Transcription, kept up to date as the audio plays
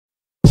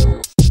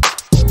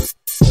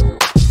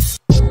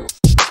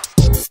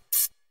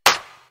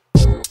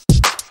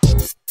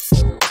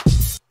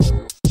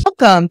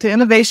Welcome to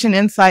Innovation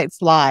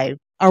Insights Live,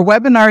 our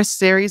webinar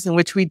series in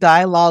which we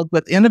dialogue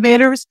with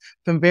innovators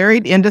from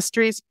varied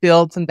industries,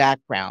 fields, and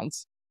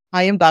backgrounds.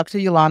 I am Dr.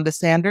 Eulanda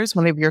Sanders,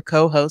 one of your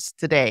co-hosts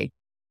today.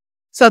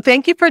 So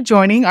thank you for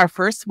joining our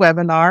first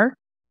webinar,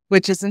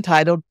 which is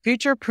entitled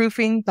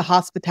Future-Proofing the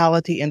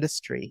Hospitality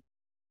Industry,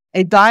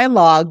 a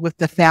dialogue with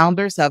the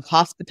founders of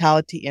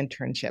Hospitality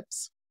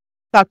Internships.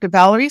 Dr.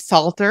 Valerie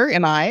Salter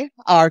and I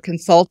are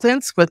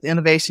consultants with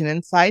Innovation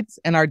Insights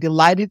and are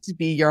delighted to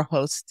be your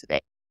hosts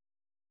today.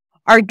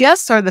 Our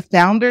guests are the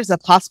founders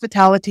of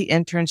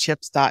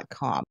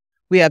hospitalityinternships.com.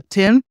 We have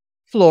Tim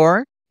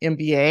Flohr,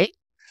 MBA,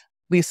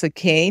 Lisa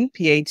Cain,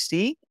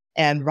 Ph.D.,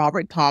 and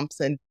Robert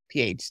Thompson,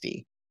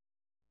 Ph.D.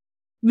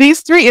 These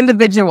three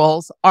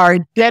individuals are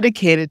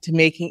dedicated to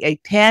making a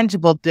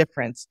tangible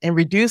difference in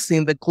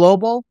reducing the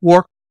global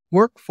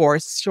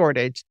workforce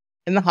shortage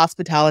in the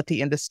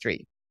hospitality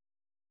industry.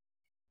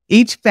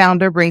 Each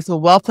founder brings a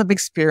wealth of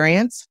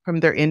experience from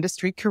their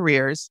industry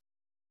careers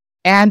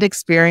and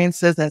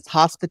experiences as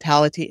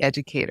hospitality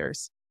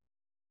educators.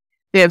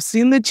 They have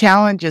seen the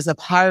challenges of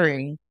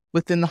hiring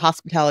within the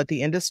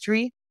hospitality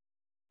industry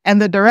and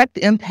the direct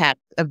impact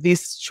of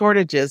these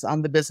shortages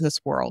on the business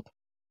world.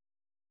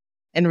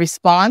 In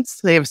response,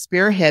 they have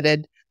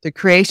spearheaded the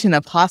creation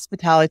of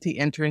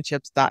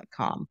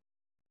hospitalityinternships.com,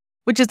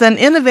 which is an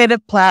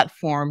innovative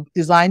platform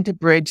designed to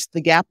bridge the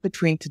gap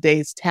between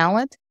today's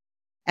talent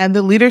and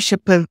the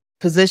leadership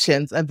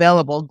positions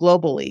available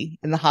globally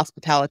in the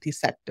hospitality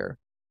sector.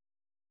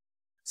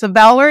 So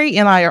Valerie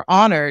and I are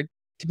honored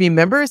to be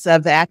members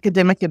of the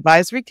Academic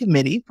Advisory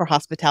Committee for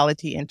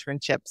Hospitality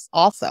Internships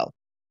also.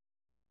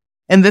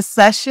 In this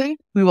session,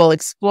 we will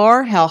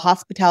explore how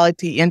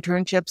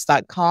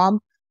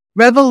hospitalityinternships.com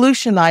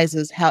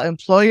revolutionizes how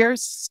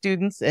employers,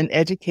 students, and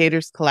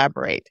educators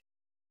collaborate.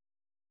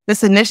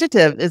 This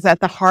initiative is at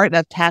the heart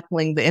of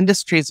tackling the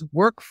industry's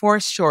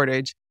workforce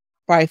shortage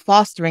by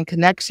fostering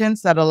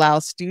connections that allow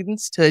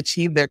students to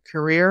achieve their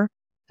career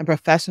and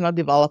professional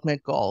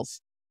development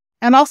goals,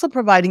 and also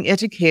providing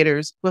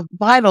educators with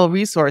vital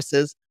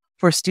resources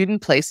for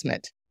student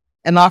placement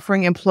and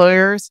offering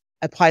employers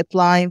a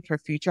pipeline for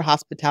future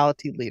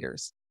hospitality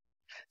leaders.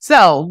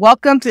 So,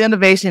 welcome to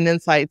Innovation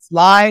Insights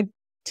Live,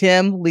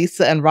 Tim,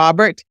 Lisa, and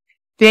Robert.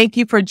 Thank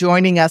you for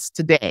joining us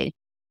today.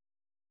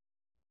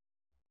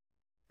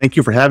 Thank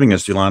you for having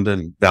us, Eulanda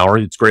and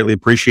Valerie. It's greatly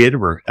appreciated.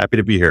 We're happy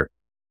to be here.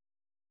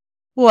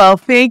 Well,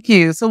 thank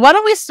you. So why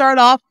don't we start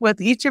off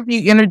with each of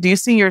you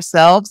introducing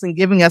yourselves and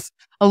giving us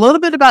a little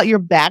bit about your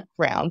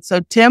background. So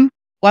Tim,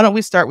 why don't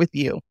we start with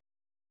you?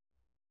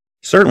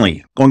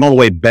 Certainly. Going all the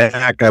way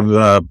back, I'm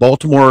a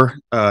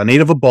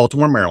native of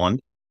Baltimore,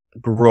 Maryland.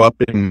 Grew up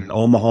in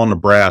Omaha,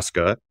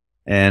 Nebraska,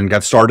 and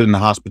got started in the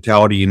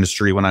hospitality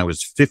industry when I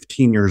was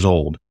 15 years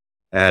old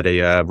at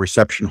a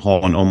reception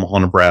hall in Omaha,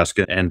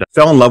 Nebraska, and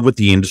fell in love with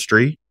the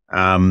industry.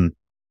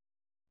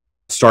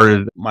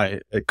 Started my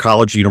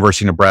college,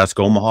 University of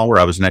Nebraska, Omaha, where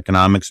I was an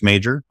economics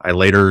major. I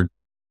later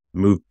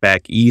moved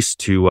back east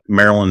to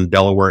Maryland,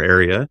 Delaware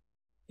area,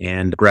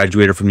 and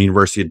graduated from the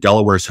University of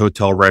Delaware's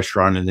Hotel,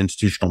 Restaurant, and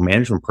Institutional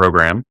Management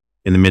program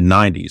in the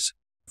mid-90s.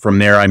 From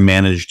there, I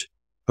managed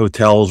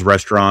hotels,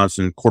 restaurants,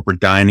 and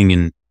corporate dining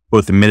in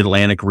both the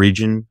Mid-Atlantic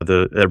region,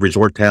 the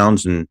resort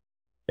towns, and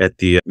at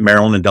the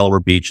Maryland and Delaware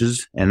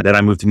beaches. And then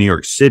I moved to New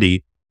York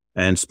City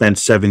and spent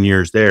 7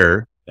 years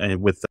there,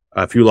 and with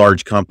a few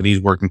large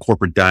companies working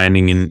corporate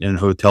dining and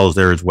hotels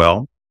there as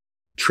well.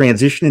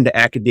 Transitioned into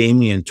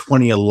academia in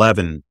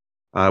 2011.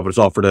 I was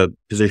offered a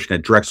position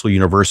at Drexel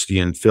University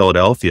in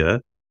Philadelphia,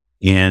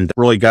 and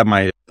really got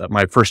my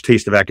first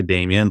taste of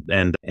academia,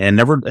 and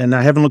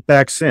I haven't looked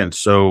back since.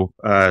 So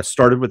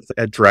started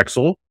at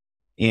Drexel,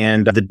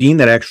 and the dean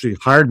that actually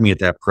hired me at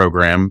that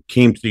program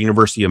came to the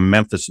University of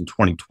Memphis in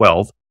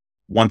 2012.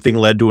 One thing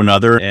led to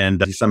another,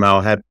 and he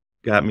somehow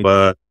got me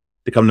to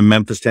come to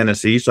Memphis,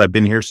 Tennessee. So I've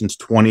been here since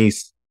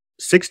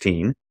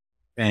 2016.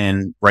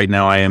 And right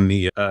now I am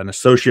an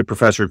associate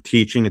professor of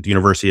teaching at the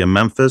University of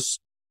Memphis.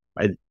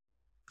 I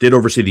did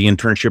oversee the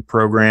internship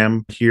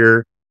program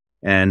here.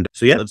 And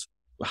so, yeah, that's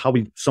how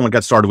someone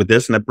got started with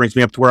this. And that brings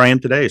me up to where I am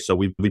today. So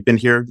we've been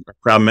here,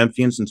 proud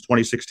Memphians, since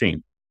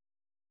 2016.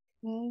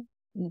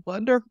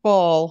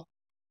 Wonderful.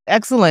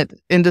 Excellent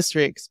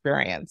industry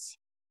experience.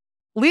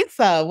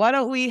 Lisa, why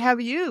don't we have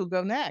you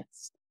go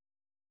next?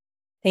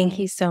 Thank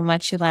you so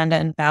much, Eulanda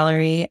and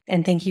Valerie,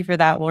 and thank you for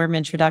that warm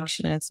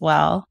introduction as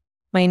well.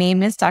 My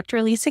name is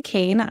Dr. Lisa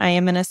Cain. I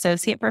am an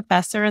associate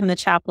professor in the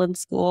Chaplin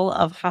School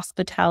of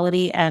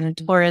Hospitality and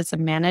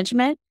Tourism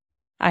Management.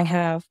 I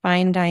have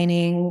fine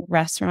dining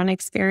restaurant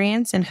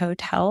experience in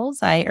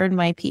hotels. I earned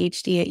my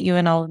Ph.D. at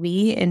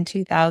UNLV in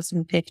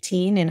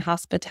 2015 in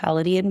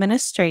hospitality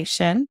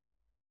administration,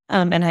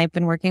 and I've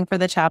been working for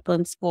the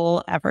Chaplin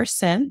School ever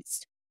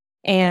since.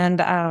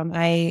 And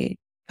I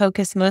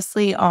focus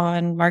mostly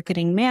on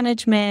marketing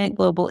management,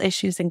 global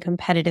issues, and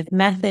competitive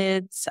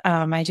methods.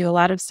 I do a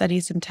lot of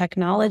studies in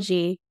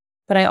technology,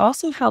 but I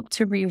also help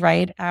to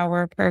rewrite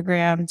our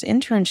program's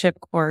internship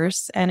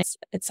course. And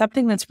it's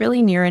something that's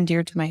really near and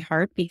dear to my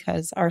heart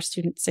because our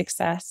student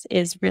success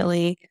is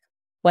really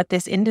what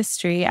this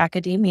industry,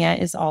 academia,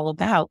 is all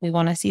about. We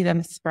want to see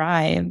them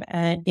thrive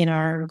in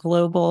our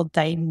global,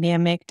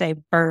 dynamic,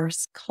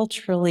 diverse,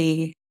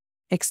 culturally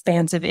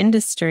expansive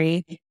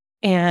industry.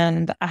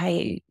 And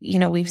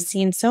we've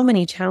seen so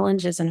many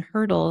challenges and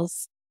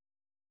hurdles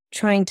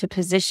trying to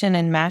position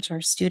and match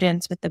our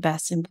students with the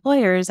best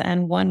employers.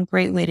 And one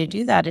great way to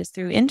do that is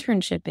through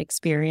internship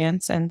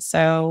experience. And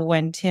so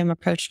when Tim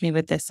approached me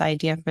with this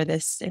idea for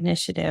this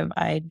initiative,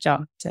 I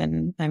jumped,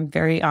 and I'm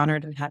very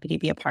honored and happy to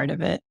be a part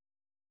of it.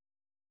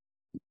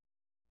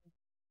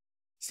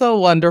 So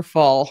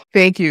wonderful.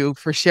 Thank you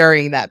for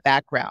sharing that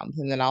background,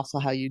 and then also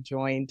how you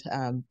joined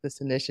this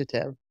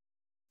initiative.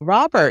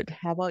 Robert,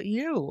 how about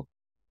you?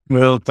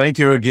 Well, thank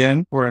you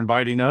again for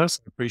inviting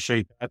us. I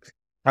appreciate that.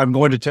 I'm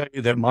going to tell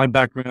you that my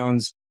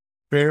background's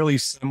fairly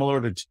similar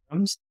to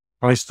Tim's.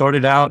 I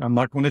started out, I'm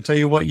not going to tell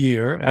you what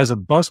year, as a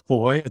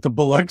busboy at the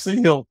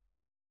Biloxi Hill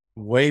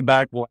way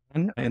back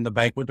when in the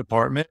banquet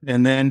department.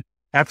 And then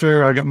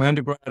after I got my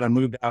undergrad, I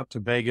moved out to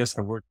Vegas.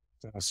 I worked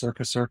at a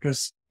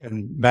circus.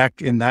 And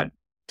back in that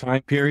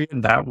time period,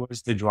 that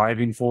was the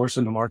driving force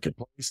in the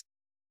marketplace.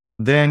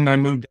 Then I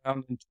moved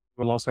down into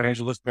Los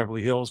Angeles,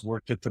 Beverly Hills,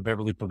 worked at the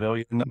Beverly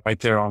Pavilion right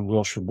there on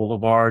Wilshire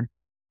Boulevard.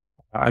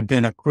 I've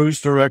been a cruise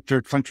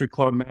director, country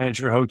club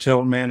manager,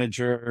 hotel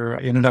manager.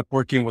 I ended up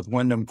working with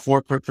Wyndham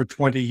Corporate for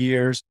 20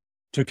 years,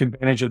 took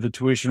advantage of the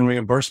tuition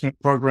reimbursement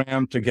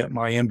program to get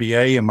my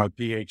MBA and my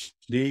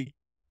Ph.D.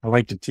 I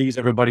like to tease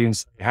everybody and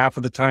say half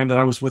of the time that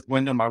I was with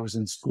Wyndham, I was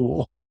in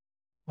school.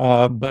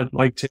 But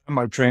like Tim,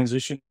 I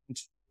transitioned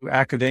into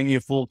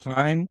academia full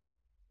time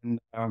and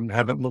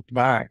haven't looked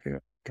back,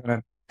 kind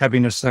of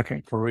having a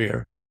second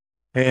career.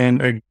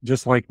 And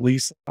just like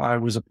Lisa, I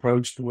was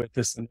approached with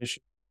this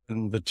initiative,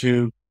 and the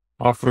two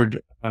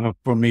offered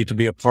for me to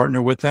be a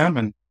partner with them,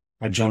 and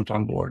I jumped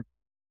on board.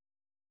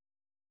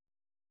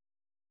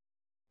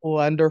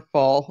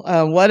 Wonderful.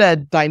 What a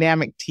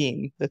dynamic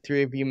team the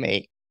three of you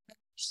make.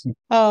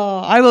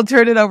 I will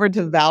turn it over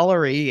to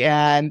Valerie,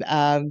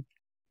 and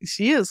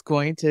she is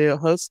going to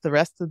host the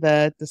rest of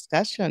the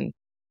discussion.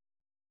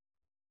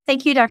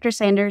 Thank you, Dr.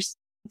 Sanders.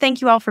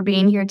 Thank you all for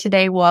being here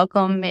today.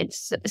 Welcome.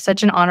 It's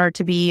such an honor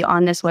to be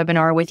on this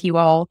webinar with you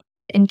all.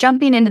 And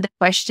jumping into the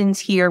questions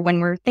here,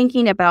 when we're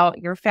thinking about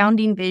your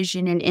founding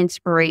vision and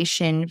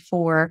inspiration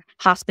for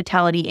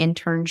hospitality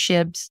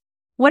internships,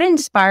 what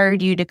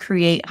inspired you to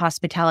create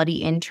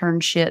hospitality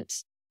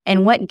internships,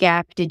 and what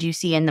gap did you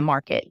see in the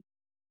market?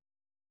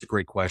 It's a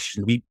great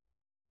question.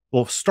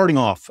 Starting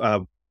off,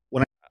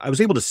 when I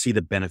was able to see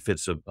the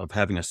benefits of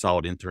having a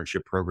solid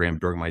internship program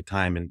during my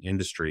time in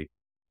industry,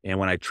 and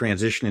when I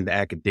transitioned into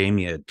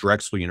academia at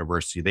Drexel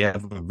University, they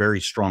have a very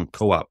strong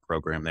co-op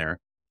program there.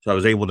 So I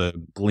was able to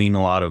glean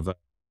a lot of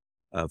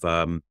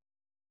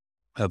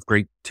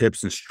great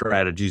tips and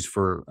strategies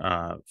for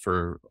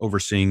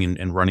overseeing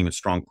and running a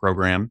strong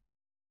program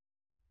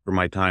for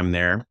my time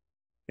there.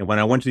 And when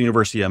I went to the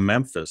University of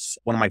Memphis,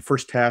 one of my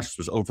first tasks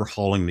was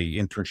overhauling the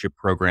internship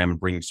program and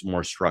bringing some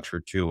more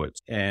structure to it.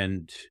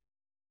 And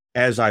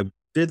as I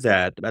did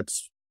that,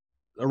 that's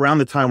around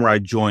the time where I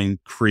joined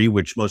CRE,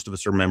 which most of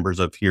us are members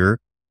of here,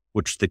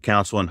 which is the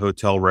Council on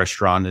Hotel,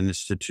 Restaurant, and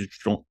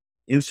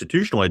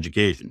Institutional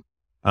Education.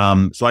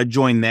 So I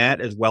joined that,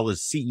 as well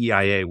as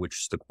CEIA, which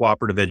is the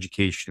Cooperative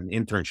Education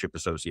Internship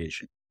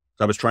Association.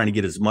 So I was trying to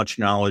get as much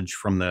knowledge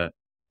from the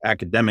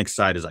academic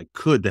side as I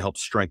could to help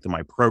strengthen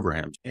my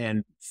programs.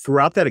 And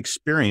throughout that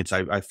experience,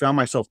 I found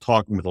myself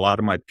talking with a lot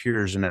of my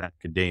peers in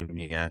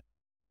academia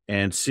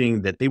and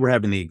seeing that they were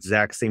having the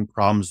exact same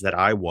problems that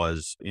I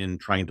was in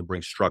trying to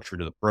bring structure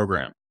to the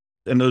program.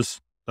 And those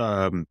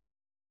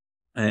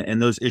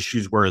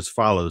issues were as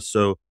follows.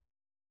 So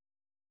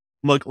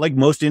like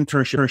most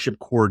internship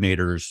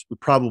coordinators, we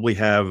probably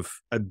have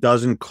a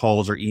dozen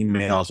calls or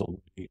emails a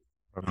week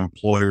from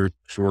employers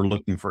who are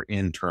looking for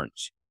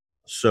interns.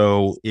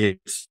 So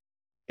it's,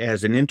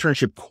 as an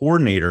internship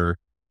coordinator,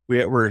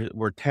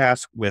 we're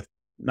tasked with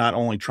not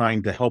only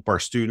trying to help our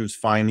students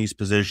find these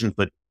positions,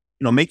 but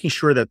making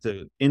sure that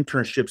the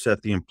internships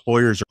that the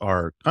employers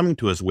are coming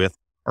to us with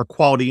are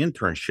quality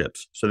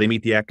internships, so they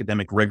meet the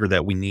academic rigor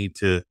that we need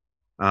to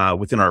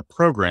within our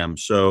program.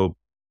 So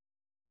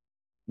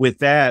with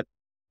that,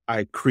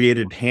 I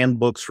created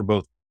handbooks for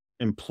both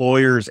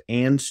employers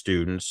and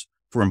students.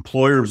 For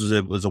employers,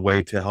 it was a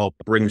way to help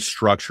bring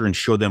structure and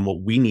show them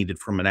what we needed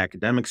from an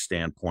academic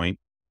standpoint.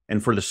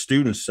 And for the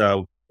students,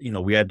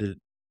 we had to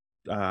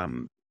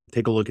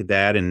take a look at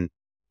that and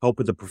help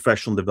with the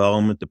professional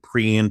development, the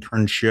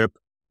pre-internship,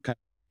 kind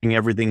of bring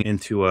everything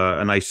into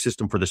a nice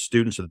system for the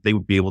students so that they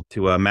would be able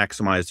to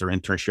maximize their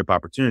internship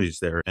opportunities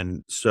there.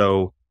 And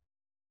so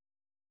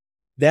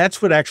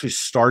that's what actually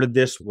started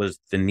this, was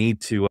the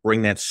need to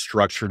bring that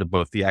structure to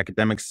both the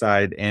academic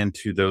side and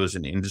to those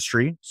in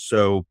industry.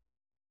 So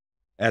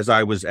as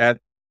I was at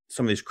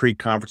some of these CRE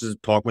conferences,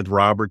 talking with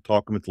Robert,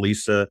 talking with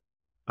Lisa,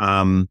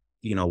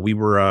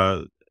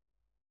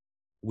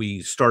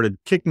 we started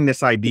kicking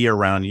this idea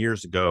around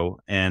years ago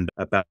and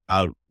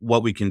about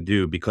what we can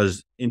do,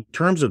 because in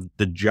terms of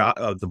the job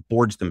of the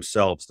boards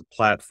themselves, the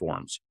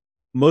platforms,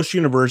 Most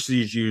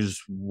universities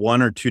use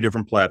one or two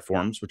different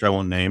platforms, which I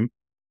won't name,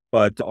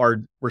 but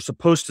we're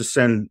supposed to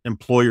send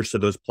employers to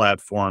those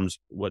platforms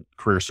what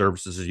career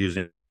services is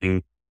using.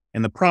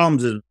 And the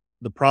problems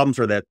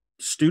are that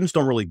students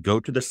don't really go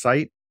to the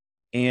site,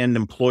 and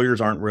employers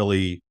aren't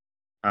really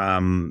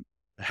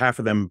half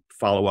of them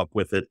follow up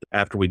with it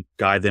after we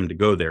guide them to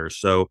go there.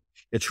 So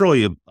it's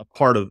really a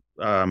part of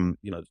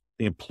the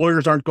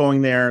employers aren't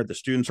going there, the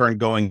students aren't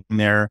going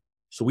there.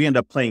 So we end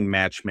up playing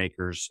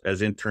matchmakers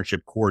as internship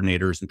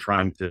coordinators and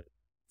trying to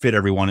get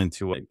everyone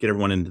into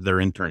their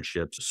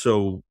internships.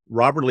 So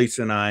Robert,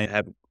 Lisa, and I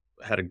have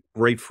had a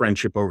great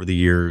friendship over the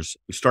years.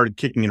 We started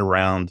kicking it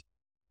around.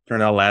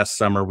 Turned out last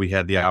summer we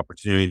had the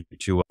opportunity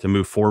to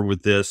move forward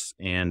with this,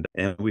 and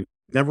we've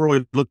never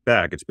really looked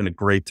back. It's been a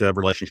great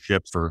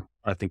relationship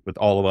I think with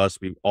all of us.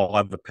 We all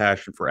have a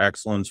passion for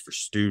excellence, for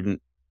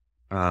student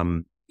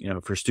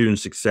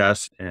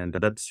success, and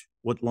that's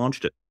what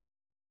launched it.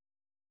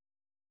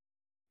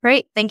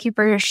 Great. Thank you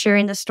for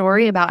sharing the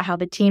story about how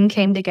the team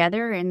came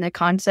together and the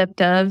concept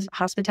of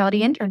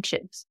hospitality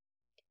internships.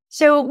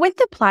 So with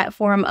the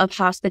platform of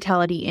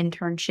hospitality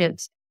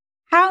internships,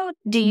 how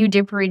do you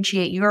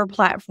differentiate your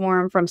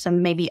platform from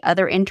some maybe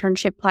other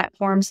internship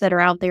platforms that are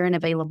out there and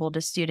available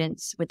to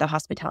students with the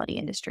hospitality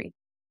industry?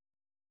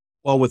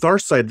 Well, with our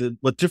site,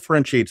 what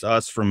differentiates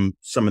us from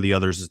some of the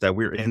others is that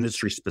we're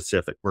industry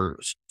specific. We're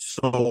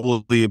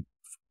solely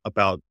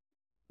about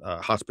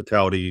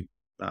hospitality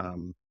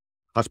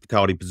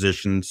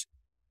positions.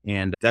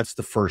 And that's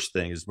the first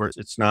thing is we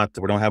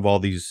don't have all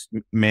these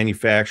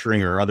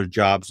manufacturing or other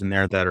jobs in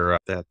there that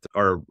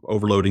are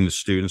overloading the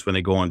students when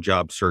they go on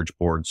job search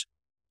boards.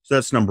 So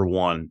that's number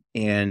one.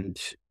 And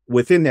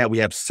within that, we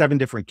have 7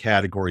 different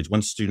categories.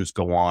 When students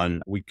go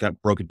on, we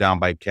broke it down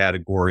by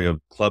category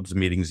of clubs,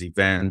 meetings,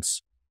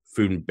 events,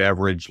 food and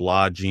beverage,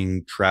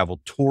 lodging,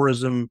 travel,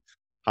 tourism,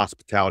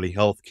 hospitality,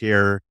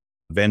 healthcare,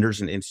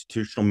 vendors and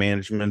institutional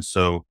management.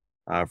 So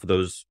for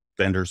those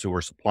vendors who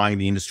are supplying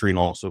the industry, and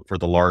also for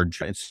the large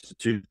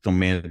institutional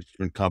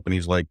management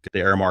companies like the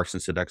Aramarks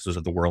and Sodexos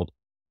of the world.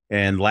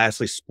 And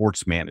lastly,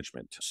 sports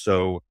management.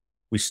 So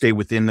we stay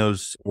within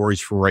those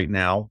categories for right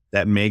now.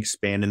 That may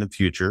expand in the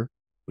future.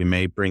 We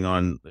may bring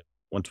on,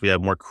 once we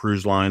have more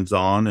cruise lines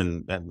on,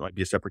 and that might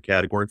be a separate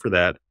category for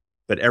that.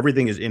 But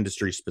everything is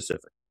industry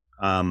specific.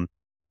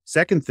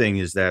 Second thing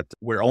is that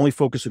we're only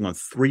focusing on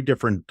 3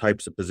 different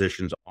types of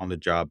positions on the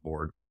job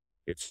board.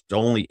 It's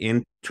only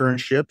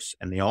internships,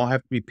 and they all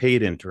have to be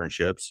paid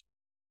internships.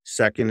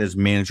 Second is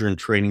manager and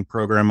training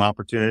program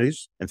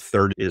opportunities. And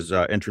third is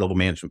entry-level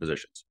management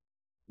positions.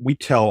 We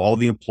tell all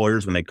the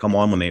employers when they come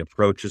on, when they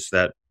approach us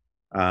that,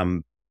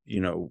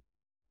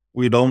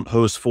 we don't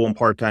host full and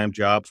part-time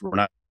jobs. We're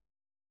not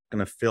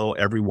going to fill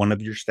every one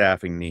of your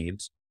staffing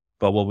needs.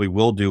 But what we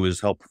will do is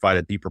help provide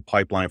a deeper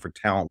pipeline for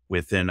talent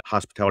within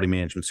hospitality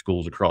management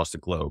schools across the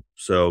globe.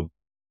 So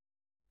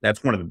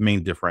that's one of the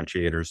main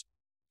differentiators.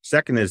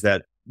 Second is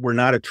that we're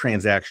not a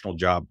transactional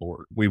job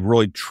board. We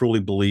really truly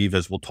believe,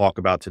 as we'll talk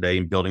about today,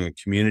 in building a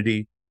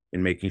community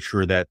and making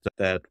sure that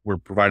we're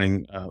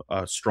providing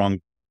a strong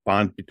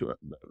bond, a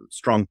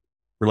strong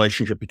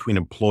relationship between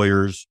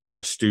employers,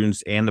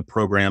 students, and the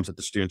programs that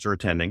the students are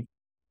attending.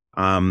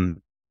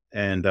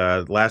 And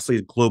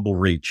lastly, global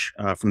reach.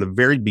 From the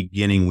very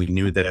beginning, we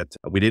knew that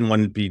we didn't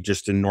want to be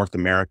just in North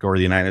America or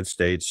the United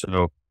States.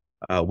 So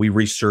we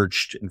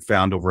researched and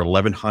found over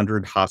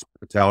 1,100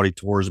 hospitality,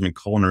 tourism, and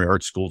culinary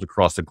arts schools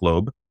across the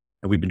globe.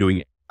 And we've been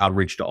doing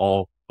outreach to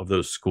all of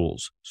those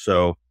schools.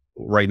 So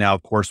right now,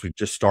 of course, we're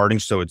just starting.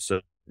 So it's,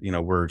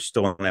 we're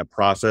still in that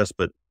process,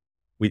 but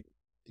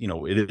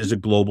it is a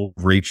global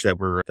reach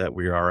that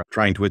we are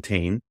trying to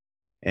attain,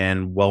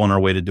 and well on our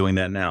way to doing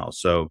that now.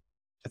 So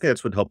I think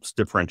that's what helps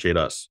differentiate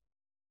us.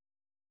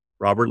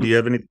 Robert, do you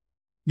have any?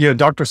 Yeah,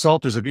 Dr.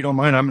 Salters, if you don't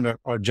mind, I'm going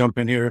to jump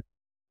in here.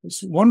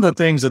 One of the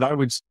things that I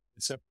would say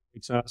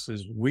separates us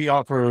is we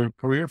offer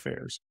career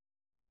fairs.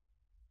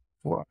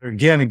 Well,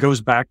 again, it goes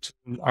back to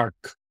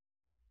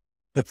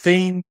the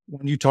theme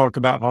when you talk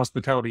about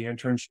hospitality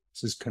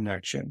internships is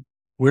connection.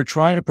 We're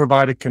trying to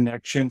provide a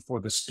connection for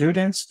the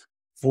students,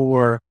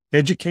 for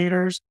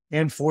educators,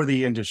 and for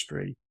the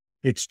industry.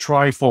 It's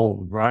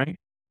trifold, right?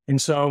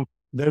 And so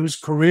those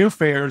career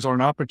fairs are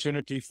an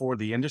opportunity for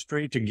the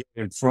industry to get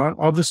in front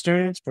of the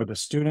students, for the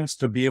students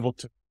to be able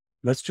to,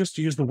 let's just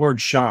use the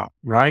word shop,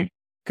 right?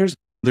 Because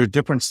there are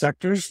different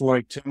sectors,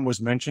 like Tim was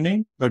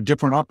mentioning, there are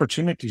different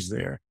opportunities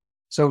there.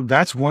 So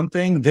that's one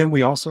thing. Then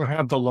we also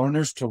have the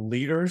learners to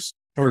leaders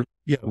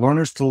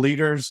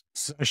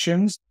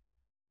sessions,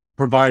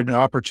 provide an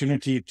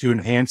opportunity to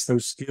enhance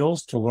those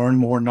skills, to learn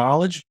more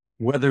knowledge,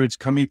 whether it's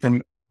coming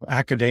from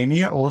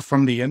academia or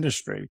from the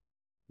industry.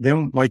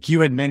 Then, like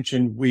you had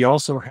mentioned, we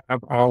also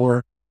have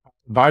our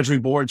advisory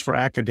boards for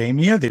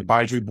academia, the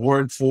advisory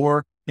board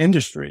for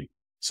industry.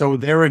 So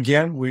there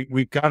again,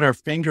 we've got our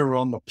finger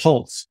on the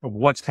pulse of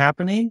what's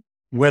happening,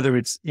 whether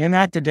it's in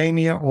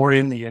academia or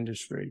in the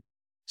industry.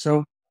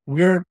 So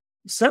we're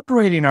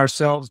separating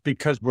ourselves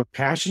because we're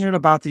passionate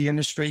about the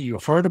industry.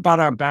 You've heard about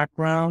our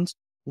backgrounds.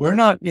 We're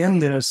not in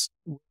this,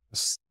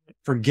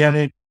 forget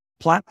it,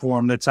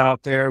 platform that's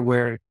out there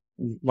where,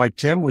 like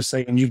Tim was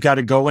saying, you've got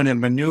to go in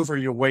and maneuver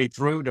your way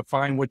through to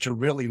find what you're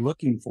really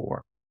looking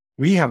for.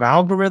 We have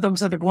algorithms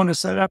that are going to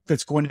set up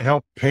that's going to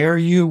help pair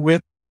you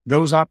with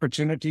those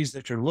opportunities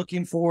that you're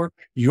looking for.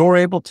 You're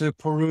able to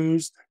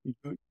peruse.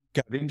 You've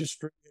got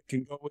industry that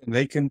can go and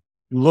they can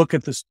look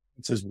at the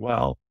students as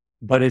well.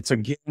 But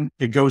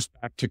it goes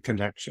back to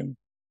connection.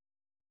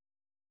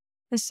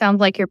 This sounds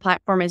like your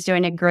platform is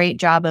doing a great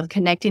job of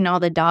connecting all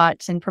the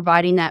dots and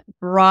providing that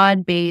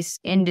broad-based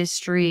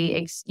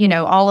industry,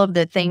 all of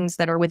the things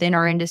that are within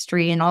our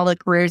industry and all the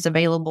careers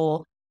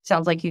available.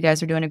 Sounds like you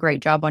guys are doing a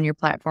great job on your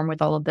platform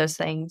with all of those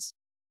things.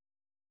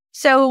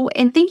 So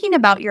in thinking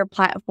about your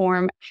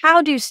platform,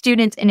 how do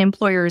students and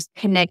employers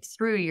connect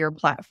through your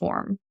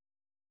platform?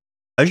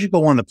 As you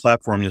go on the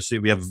platform, you'll see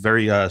we have a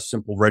very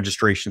simple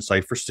registration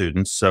site for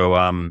students. So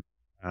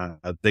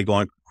they go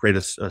on, create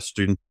a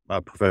student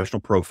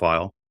professional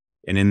profile.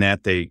 And in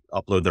that, they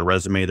upload their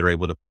resume. They're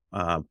able to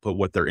put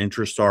what their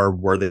interests are,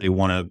 where they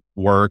want to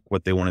work,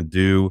 what they want to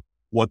do,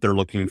 what they're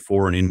looking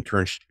for, an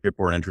internship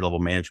or an entry-level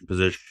management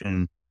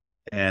position.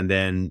 And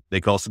then they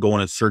can also go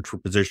on and search for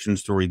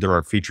positions through either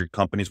our featured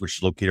companies, which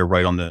is located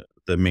right on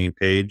the main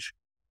page,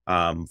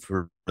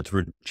 through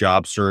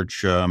job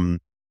search, through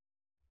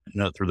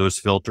those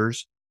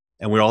filters.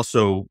 And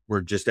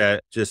we're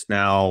just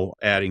now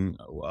adding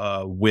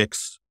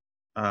Wix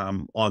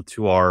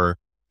onto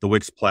the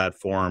Wix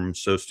platform,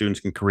 so students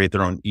can create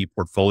their own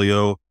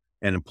e-portfolio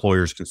and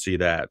employers can see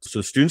that.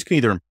 So students can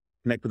either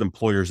connect with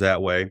employers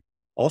that way.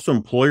 Also,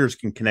 employers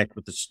can connect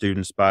with the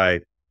students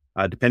by,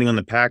 depending on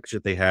the package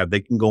that they have, they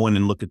can go in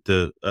and look at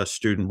the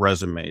student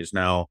resumes.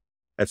 Now,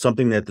 that's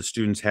something that the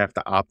students have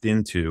to opt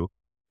into,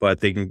 but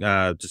they can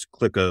just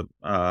click a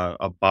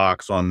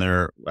box on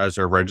there as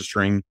they're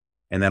registering,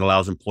 and that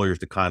allows employers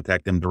to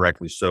contact them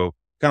directly. So it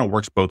kind of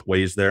works both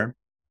ways there.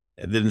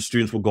 And then the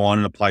students will go on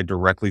and apply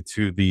directly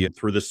through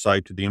the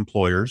site to the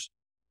employers.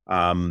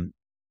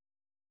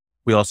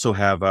 We also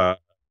have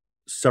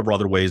several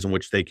other ways in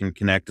which they can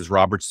connect. As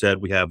Robert said,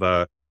 we have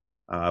a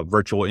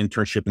virtual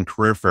internship and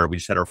career fair. We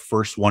just had our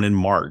first one in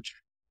March,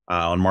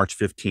 on March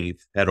 15th.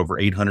 Had over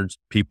 800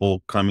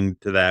 people coming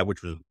to that,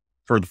 which was,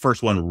 for the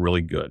first one,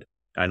 really good.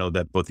 I know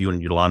that both you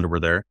and Eulanda were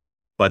there,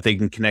 but they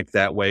can connect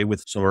that way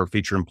with some of our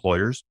featured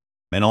employers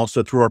and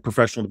also through our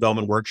professional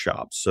development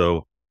workshops.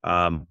 So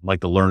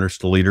like the Learners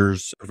to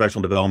Leaders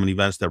professional development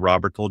events that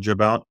Robert told you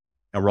about.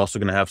 And we're also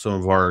going to have some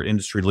of our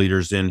industry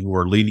leaders in who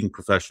are leading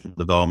professional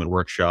development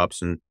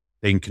workshops, and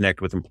they can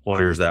connect with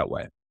employers that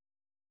way.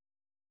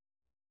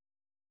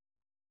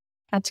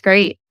 That's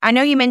great. I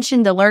know you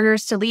mentioned the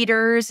Learners to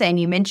Leaders and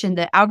you mentioned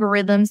the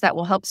algorithms that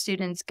will help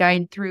students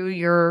guide through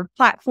your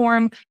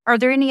platform. Are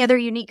there any other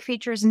unique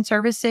features and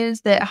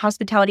services that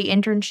Hospitality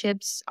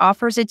Internships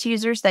offers its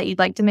users that you'd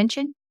like to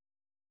mention?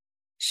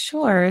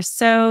 Sure.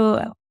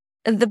 So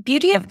the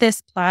beauty of this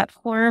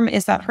platform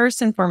is that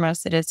first and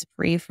foremost, it is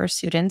free for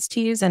students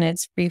to use and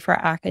it's free for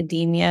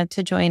academia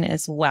to join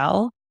as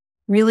well.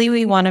 Really,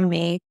 we want to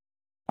make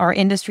our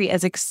industry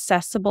as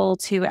accessible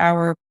to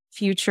our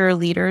future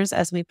leaders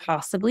as we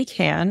possibly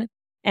can.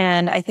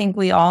 And I think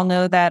we all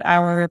know that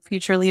our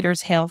future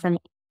leaders hail from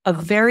a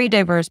very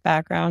diverse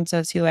background,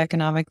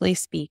 socioeconomically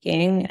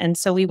speaking. And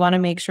so we want to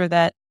make sure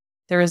that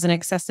there is an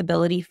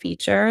accessibility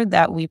feature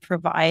that we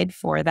provide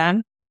for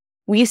them.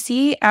 We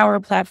see our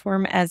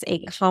platform as a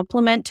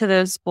complement to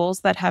those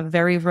schools that have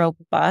very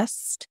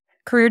robust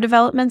career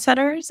development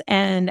centers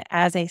and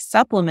as a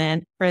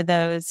supplement for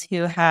those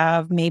who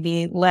have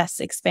maybe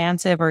less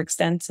expansive or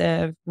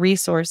extensive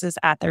resources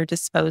at their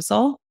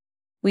disposal.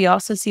 We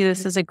also see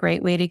this as a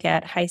great way to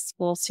get high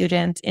school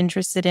students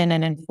interested in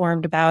and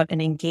informed about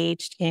and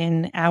engaged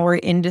in our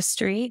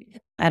industry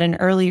at an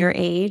earlier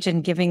age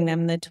and giving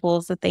them the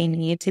tools that they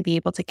need to be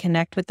able to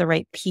connect with the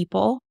right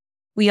people.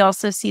 We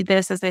also see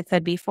this, as I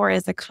said before,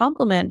 as a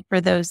complement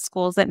for those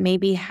schools that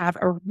maybe have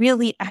a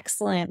really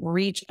excellent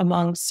reach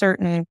among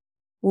certain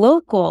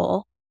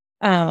local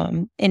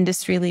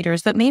industry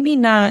leaders, but maybe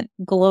not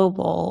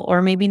global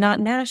or maybe not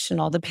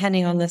national,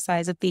 depending on the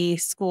size of the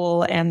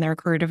school and their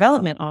career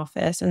development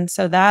office. And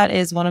so that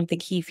is one of the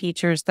key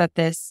features that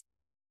this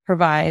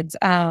provides.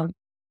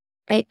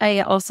 I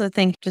also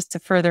think, just to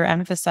further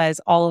emphasize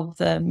all of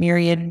the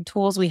myriad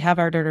tools we have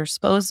at our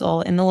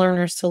disposal, in the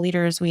Learners to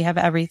Leaders, we have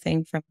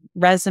everything from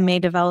resume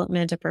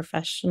development to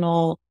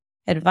professional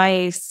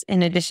advice,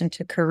 in addition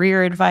to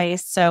career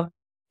advice. So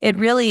it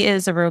really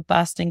is a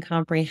robust and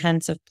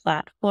comprehensive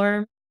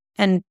platform.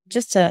 And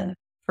just to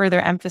further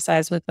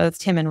emphasize what both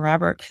Tim and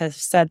Robert have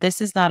said,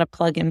 this is not a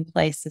plug and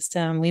play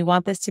system. We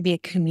want this to be a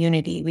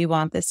community. We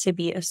want this to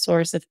be a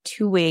source of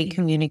two-way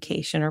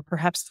communication, or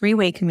perhaps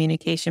three-way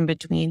communication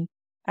between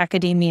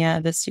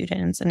academia, the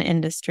students, and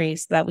industry,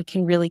 so that we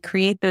can really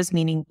create those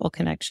meaningful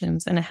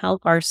connections and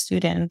help our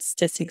students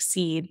to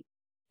succeed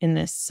in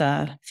this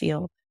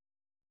field.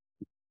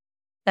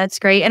 That's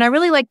great. And I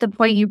really like the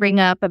point you bring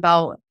up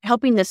about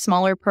helping the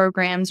smaller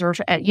programs or,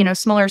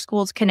 smaller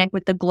schools connect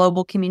with the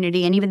global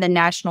community and even the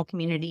national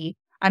community.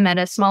 I'm at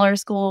a smaller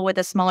school with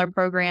a smaller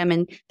program,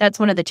 and that's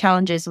one of the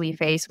challenges we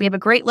face. We have a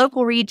great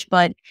local reach,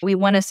 but we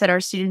want to set our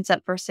students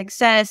up for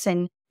success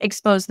and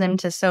expose them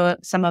to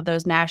some of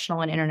those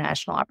national and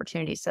international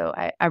opportunities. So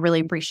I really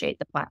appreciate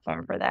the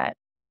platform for that.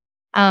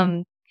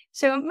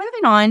 So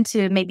moving on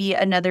to maybe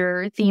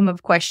another theme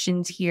of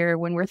questions here,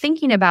 when we're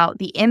thinking about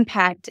the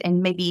impact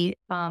and maybe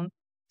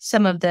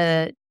some of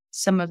the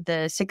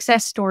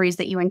success stories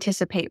that you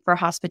anticipate for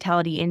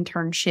hospitality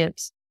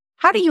internships,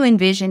 how do you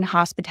envision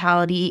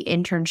hospitality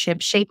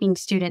internships shaping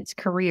students'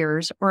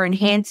 careers or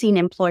enhancing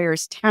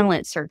employers'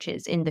 talent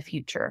searches in the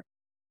future?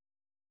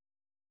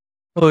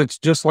 Well, it's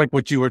just like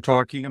what you were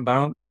talking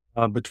about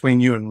between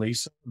you and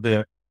Lisa,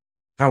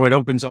 how it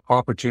opens up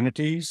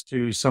opportunities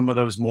to some of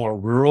those more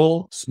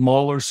rural,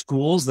 smaller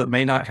schools that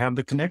may not have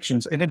the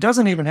connections. And it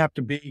doesn't even have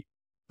to be,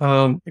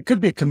 it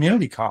could be a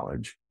community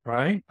college,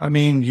 right? I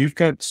mean, you've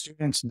got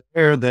students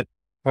there that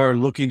are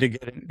looking to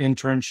get an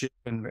internship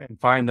and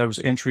find those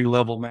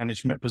entry-level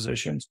management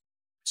positions.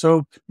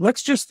 So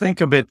let's just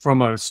think of it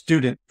from a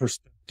student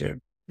perspective.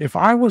 If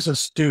I was a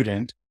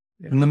student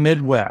in the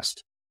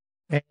Midwest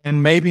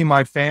and maybe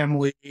my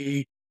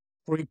family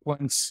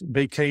frequents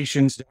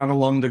vacations down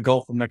along the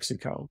Gulf of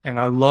Mexico, and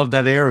I love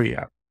that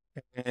area,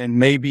 and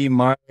maybe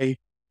my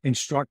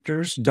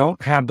instructors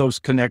don't have those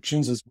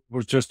connections as we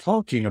were just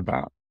talking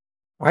about,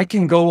 I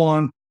can go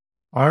on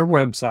our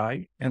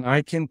website and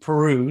I can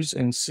peruse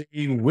and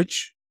see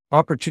which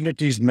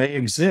opportunities may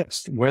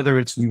exist, whether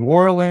it's New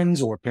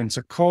Orleans or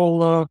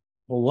Pensacola,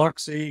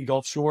 Biloxi,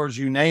 Gulf Shores,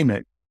 you name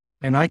it.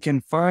 And I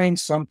can find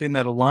something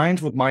that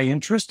aligns with my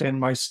interest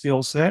and my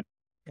skill set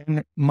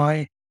and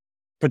my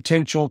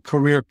potential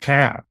career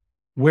path,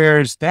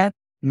 whereas that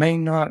may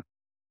not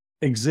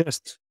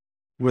exist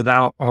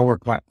without our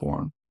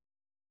platform.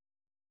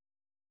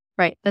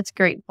 Right. That's a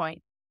great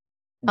point.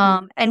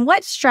 And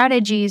what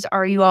strategies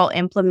are you all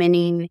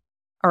implementing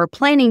or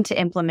planning to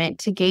implement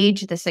to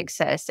gauge the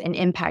success and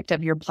impact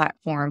of your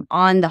platform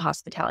on the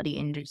hospitality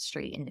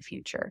industry in the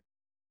future?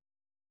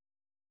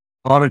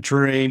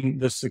 Monitoring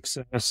the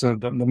success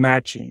of the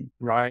matching,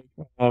 right,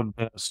 of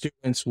the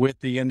students with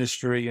the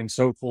industry and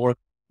so forth.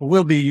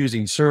 We'll be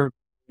using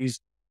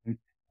surveys and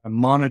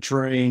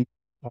monitoring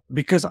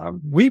because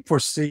we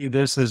foresee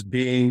this as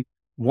being,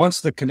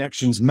 once the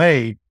connection's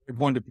made, we're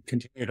going to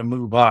continue to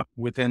move up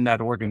within that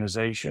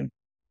organization.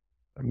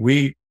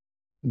 We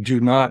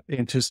do not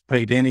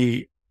anticipate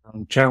any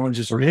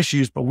challenges or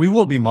issues, but we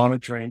will be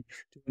monitoring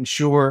to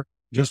ensure,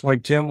 just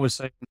like Tim was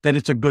saying, that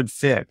it's a good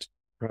fit,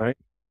 right?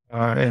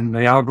 And the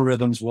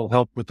algorithms will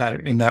help with that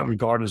in that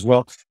regard as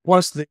well.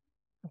 Plus, the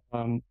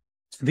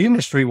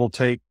industry will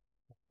take,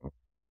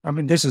 I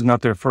mean, this is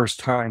not their first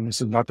time.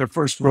 This is not their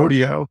first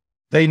rodeo.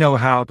 They know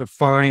how to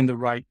find the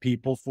right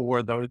people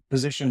for those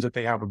positions that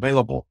they have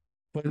available.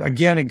 But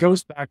again, it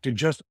goes back to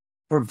just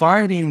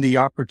providing the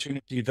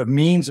opportunity, the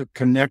means of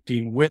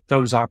connecting with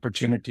those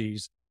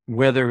opportunities,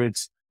 whether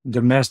it's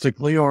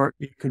domestically or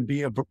it could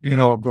be,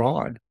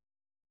 abroad.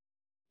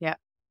 Yeah.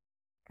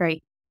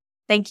 Great.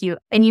 Thank you.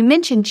 And you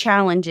mentioned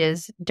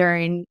challenges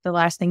during the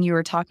last thing you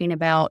were talking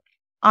about.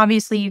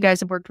 Obviously, you guys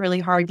have worked really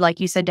hard,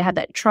 like you said, to have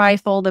that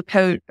trifold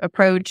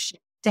approach,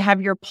 to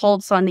have your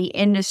pulse on the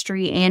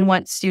industry and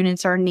what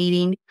students are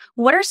needing.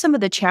 What are some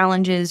of the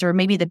challenges or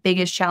maybe the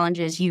biggest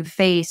challenges you've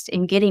faced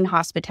in getting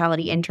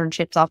hospitality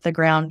internships off the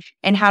ground,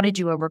 and how did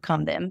you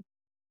overcome them?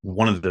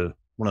 One of the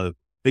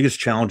biggest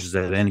challenges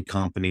that any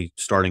company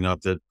starting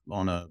up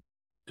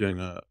doing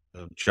a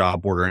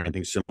job board or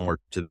anything similar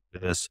to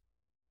this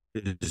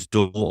is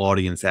dual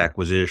audience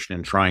acquisition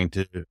and trying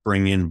to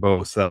bring in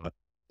both the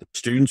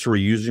students who are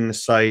using the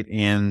site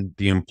and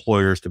the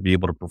employers to be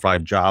able to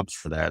provide jobs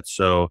for that.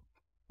 So,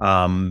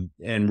 and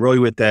really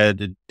with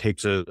that, it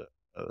takes a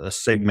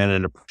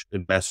segmented approach to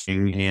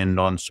investing and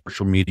on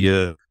social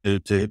media to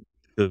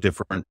the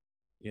different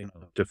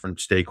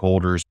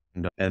stakeholders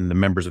and the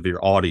members of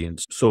your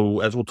audience. So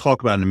as we'll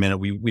talk about in a minute,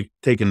 we've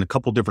taken a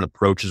couple different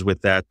approaches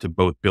with that to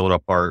both build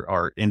up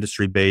our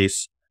industry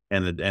base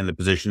and the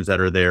positions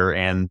that are there,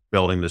 and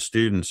building the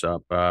students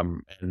up,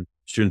 and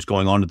students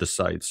going onto the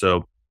site.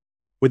 So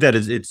with that,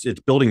 it's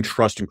building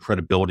trust and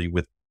credibility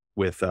with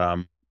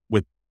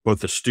both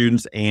the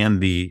students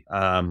and the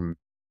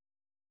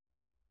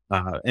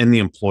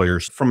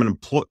employers.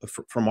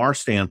 From our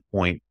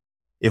standpoint,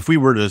 if we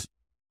were to,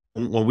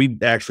 when we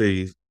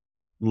actually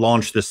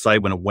launched this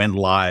site, when it went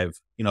live,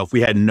 if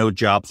we had no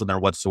jobs in there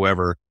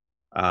whatsoever,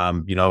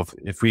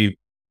 if we,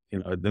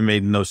 it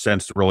made no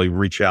sense to really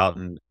reach out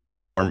and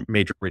our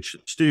major rich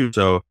students.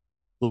 So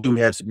we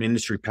had some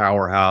industry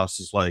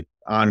powerhouses like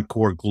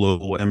Encore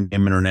Global, M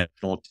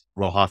International,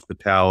 Royal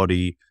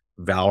Hospitality,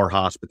 Valor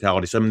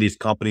Hospitality, some of these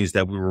companies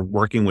that we were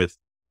working with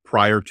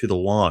prior to the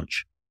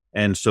launch.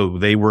 And so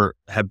they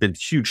have been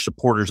huge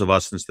supporters of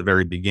us since the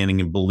very beginning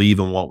and believe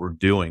in what we're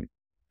doing.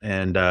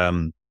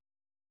 And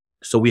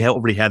so we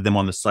already had them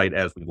on the site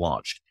as we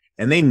launched,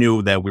 and they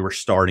knew that we were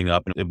starting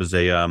up and it was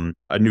a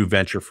new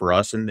venture for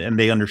us, and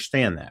they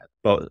understand that.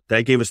 But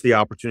that gave us the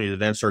opportunity to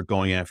then start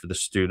going after the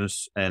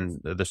students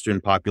and the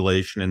student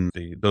population and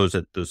those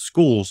at the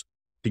schools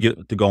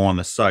to go on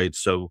the site.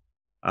 So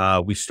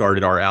we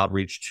started our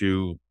outreach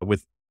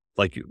with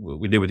like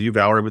we did with you,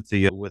 Valerie,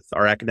 with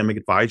our academic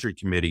advisory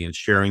committee, and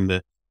sharing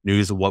the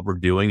news of what we're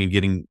doing and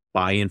getting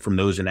buy-in from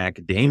those in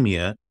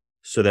academia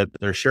so that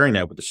they're sharing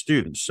that with the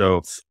students.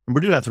 So we're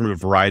doing that through a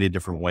variety of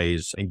different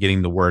ways and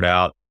getting the word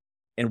out.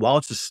 And while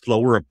it's a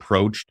slower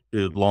approach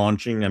to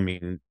launching, I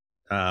mean,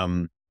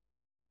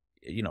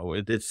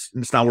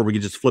 it's not where we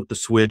can just flip the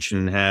switch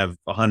and have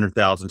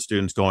 100,000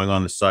 students going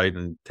on the site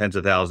and tens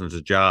of thousands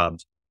of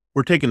jobs.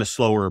 We're taking a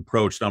slower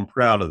approach, and I'm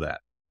proud of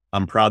that.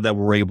 I'm proud that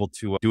we're able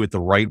to do it the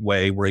right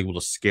way. We're able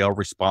to scale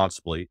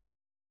responsibly.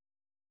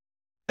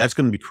 That's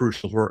going to be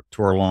crucial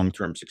to our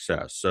long-term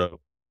success. So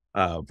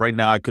right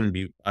now, I couldn't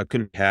be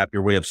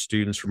happier. We have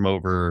students from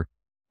over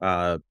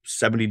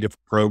 70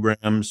 different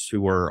programs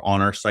who are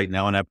on our site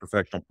now and have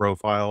professional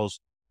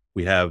profiles.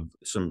 We have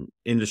some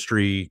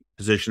industry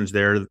positions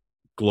there,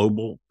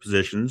 global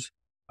positions.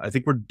 I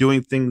think we're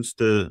doing things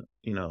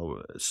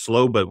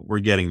slow, but we're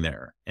getting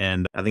there.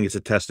 And I think it's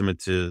a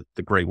testament to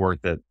the great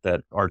work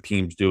that our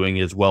team's doing,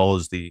 as well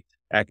as the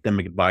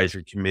academic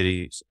advisory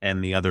committees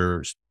and the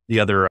other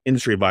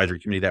industry advisory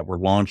committee that we're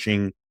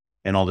launching,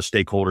 and all the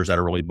stakeholders that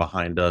are really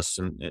behind us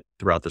and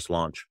throughout this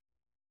launch.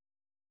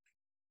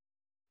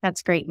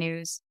 That's great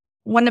news.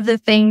 One of the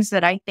things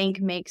that I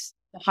think makes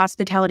the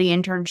hospitality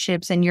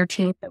internships and your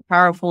team so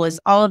powerful is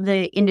all of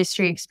the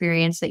industry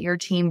experience that your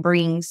team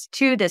brings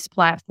to this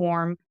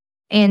platform.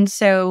 And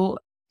so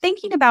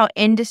thinking about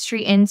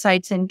industry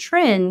insights and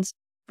trends,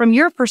 from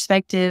your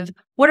perspective,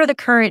 what are the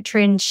current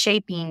trends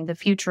shaping the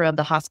future of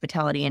the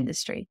hospitality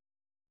industry?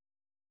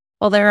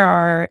 Well, there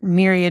are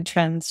myriad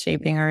trends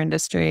shaping our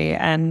industry.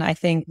 And I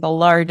think the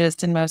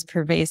largest and most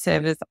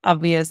pervasive is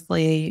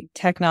obviously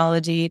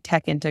technology,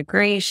 tech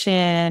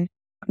integration,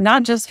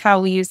 not just how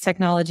we use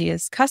technology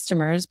as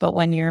customers, but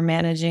when you're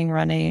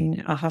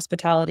running a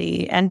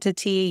hospitality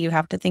entity, you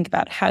have to think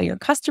about how your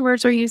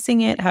customers are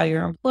using it, how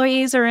your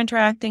employees are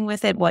interacting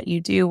with it, what you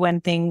do when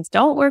things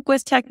don't work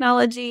with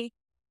technology,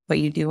 what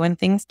you do when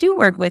things do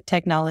work with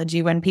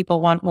technology, when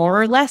people want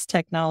more or less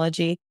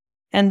technology.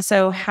 And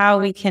so how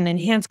we can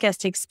enhance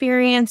guest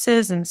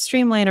experiences and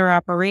streamline our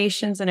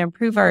operations and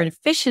improve our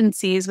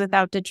efficiencies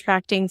without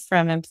detracting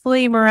from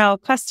employee morale,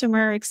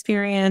 customer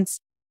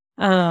experience,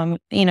 all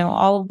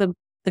of the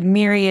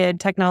myriad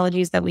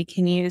technologies that we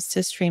can use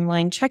to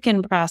streamline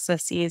check-in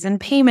processes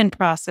and payment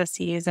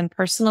processes and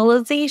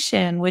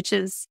personalization, which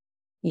is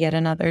yet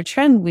another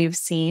trend we've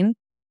seen.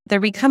 They're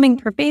becoming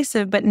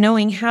pervasive, but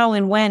knowing how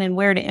and when and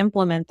where to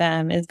implement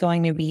them is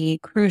going to be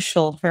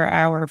crucial for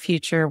our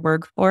future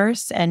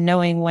workforce, and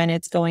knowing when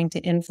it's going to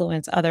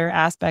influence other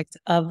aspects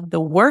of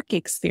the work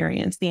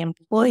experience, the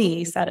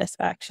employee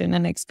satisfaction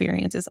and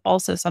experience, is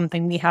also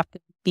something we have to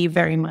be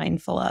very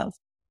mindful of.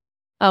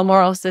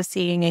 We're also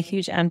seeing a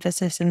huge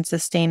emphasis in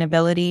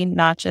sustainability,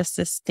 not just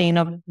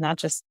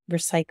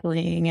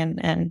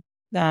recycling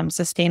and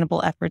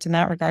sustainable efforts in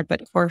that regard,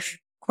 but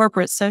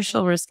corporate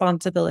social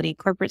responsibility,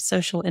 corporate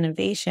social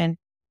innovation,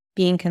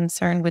 being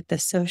concerned with the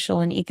social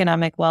and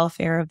economic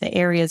welfare of the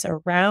areas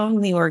around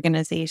the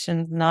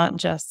organization, not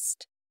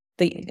just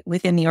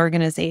within the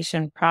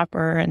organization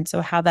proper. And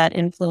so how that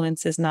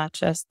influences not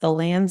just the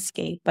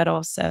landscape, but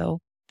also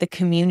the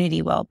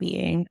community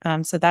well-being.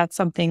 So that's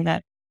something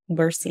that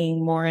we're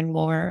seeing more and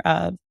more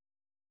of.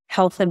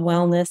 Health and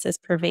wellness is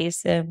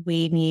pervasive.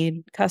 We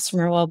need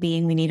customer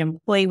well-being. We need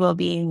employee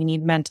well-being. We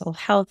need mental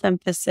health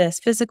emphasis,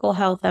 physical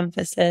health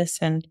emphasis,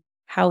 and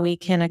how we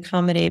can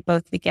accommodate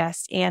both the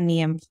guest and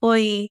the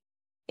employee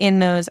in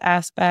those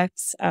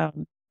aspects.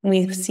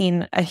 We've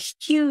seen a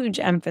huge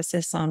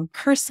emphasis on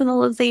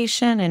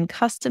personalization and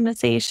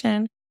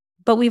customization,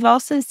 but we've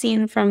also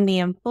seen from the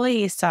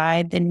employee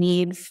side the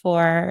need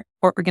for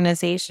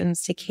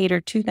organizations to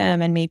cater to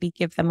them and maybe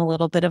give them a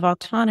little bit of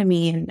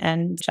autonomy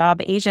and job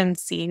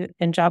agency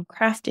and job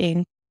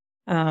crafting.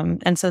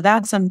 And so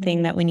that's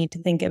something that we need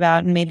to think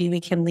about. And maybe we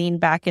can lean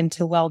back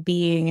into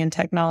well-being and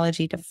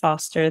technology to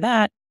foster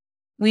that.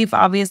 We've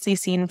obviously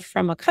seen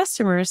from a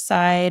customer's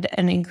side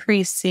an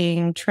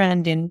increasing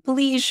trend in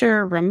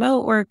leisure,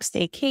 remote work,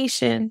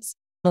 staycations.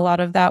 A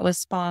lot of that was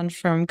spawned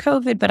from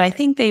COVID, but I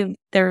think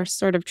they're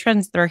sort of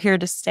trends that are here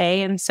to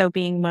stay. And so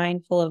being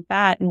mindful of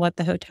that and what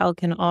the hotel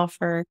can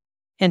offer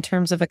in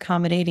terms of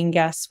accommodating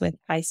guests with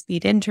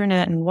high-speed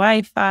internet and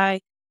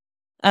Wi-Fi.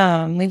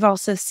 We've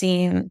also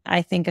seen,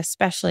 I think,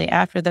 especially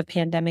after the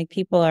pandemic,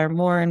 people are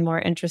more and more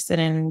interested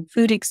in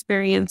food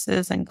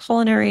experiences and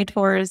culinary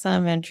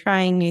tourism and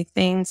trying new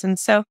things. And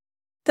so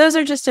those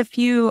are just a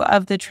few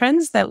of the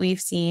trends that we've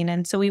seen.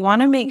 And so we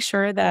want to make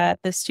sure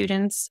that the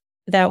students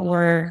that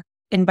we're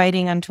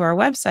inviting onto our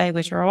website,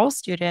 which are all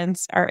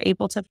students, are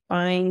able to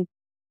find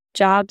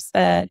jobs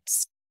that,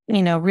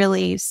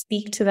 really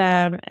speak to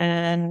them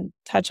and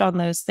touch on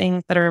those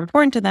things that are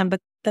important to them, but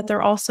that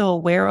they're also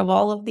aware of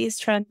all of these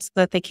trends so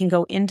that they can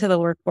go into the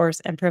workforce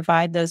and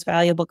provide those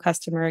valuable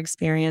customer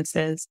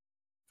experiences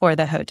for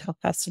the hotel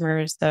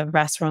customers, the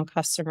restaurant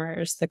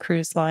customers, the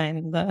cruise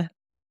line, the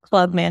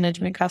club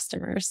management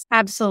customers.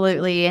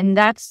 Absolutely. And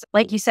that's,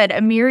 like you said,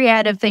 a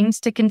myriad of things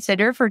to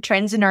consider for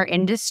trends in our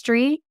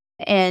industry.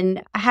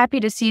 And happy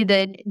to see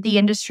that the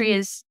industry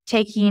is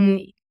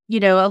taking,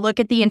 a look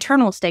at the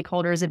internal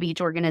stakeholders of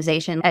each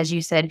organization, as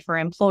you said, for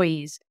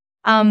employees.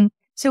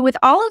 So with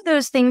all of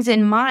those things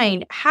in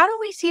mind, how do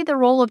we see the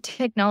role of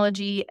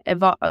technology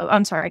evolve?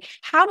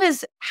 How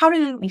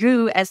do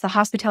you as the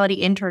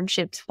hospitality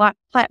internships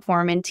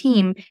platform and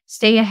team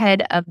stay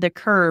ahead of the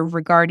curve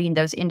regarding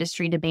those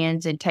industry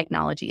demands and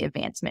technology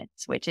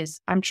advancements, which is,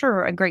 I'm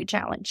sure, a great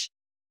challenge?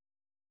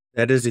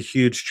 That is a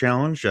huge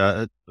challenge.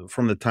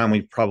 From the time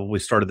we probably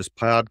started this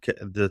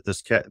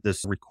podcast,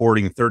 this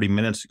recording 30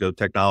 minutes ago,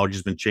 technology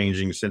has been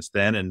changing since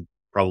then, and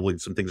probably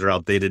some things are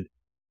outdated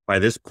by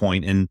this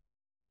point. And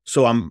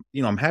so I'm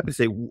happy to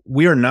say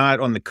we are not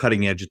on the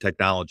cutting edge of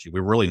technology.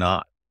 We're really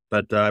not.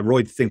 But I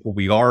really think what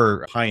we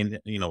are,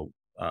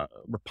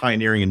 we're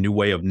pioneering a new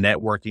way of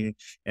networking,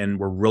 and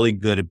we're really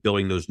good at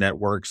building those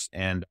networks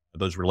and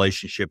those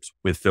relationships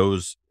with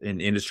those in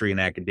industry and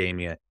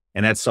academia.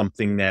 And that's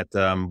something that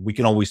we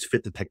can always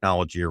fit the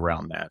technology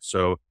around that.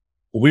 So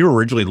we were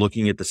originally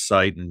looking at the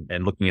site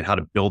and looking at how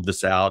to build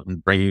this out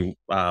and bringing,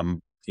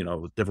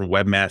 different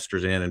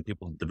webmasters in and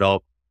people to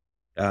develop.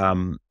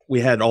 We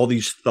had all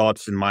these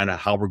thoughts in mind of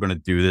how we're going to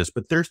do this,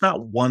 but there's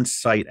not one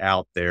site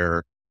out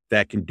there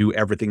that can do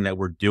everything that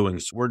we're doing.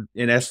 So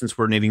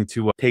we're needing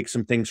to take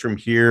some things from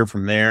here,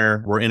 from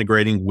there. We're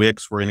integrating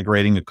Wix. We're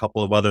integrating a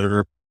couple of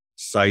other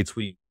sites.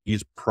 We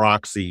use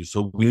proxy.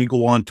 So when you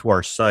go onto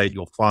our site,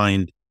 you'll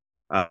find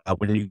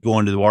when you go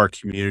into our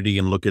community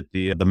and look at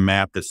the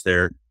map that's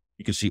there,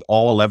 you can see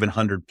all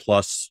 1,100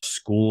 plus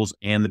schools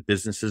and the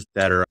businesses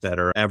that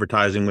are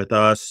advertising with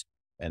us.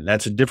 And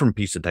that's a different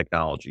piece of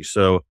technology.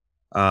 So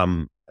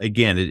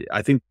again,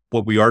 I think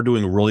what we are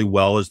doing really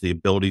well is the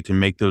ability to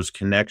make those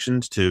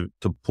connections to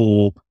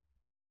pull,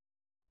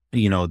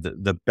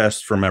 the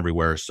best from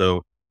everywhere.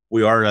 So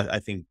we are, I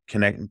think,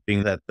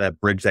 being that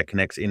bridge that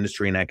connects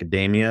industry and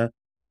academia,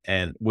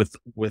 and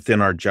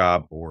within our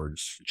job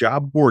boards.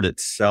 Job board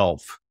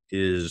itself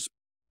we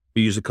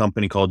use a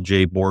company called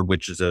JBoard,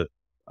 which is a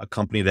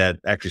company that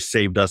actually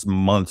saved us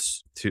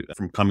months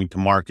from coming to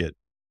market.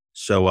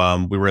 So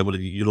we were able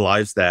to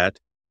utilize that.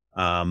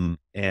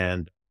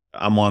 And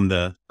I'm on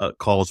the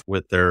calls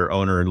with their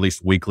owner at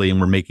least weekly,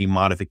 and we're making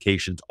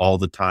modifications all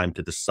the time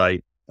to the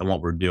site and what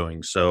we're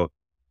doing. So,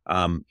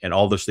 and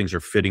all those things are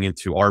fitting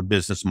into our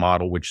business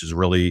model, which is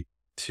really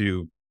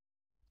to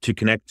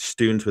connect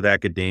students with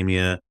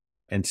academia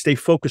and stay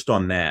focused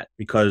on that,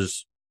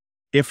 because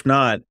if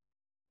not,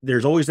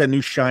 there's always that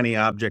new shiny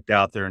object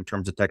out there in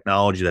terms of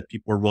technology that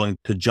people are willing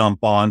to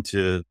jump on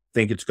to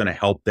think it's going to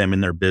help them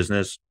in their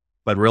business.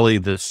 But really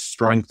the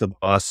strength of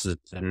us is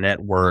the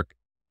network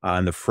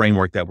and the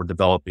framework that we're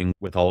developing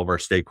with all of our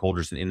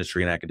stakeholders in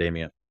industry and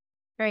academia.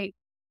 Great.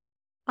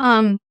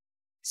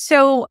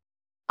 So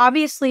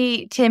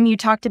obviously, Tim, you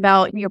talked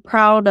about you're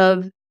proud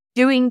of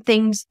doing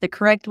things the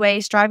correct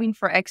way, striving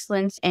for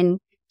excellence, and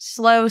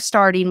slow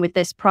starting with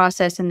this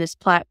process and this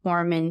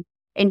platform, and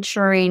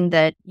ensuring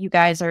that you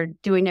guys are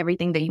doing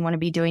everything that you want to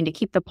be doing to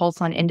keep the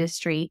pulse on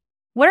industry.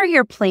 What are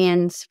your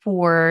plans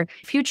for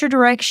future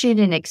direction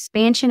and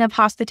expansion of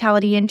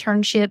hospitality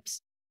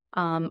internships?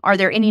 Are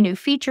there any new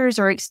features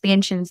or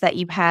expansions that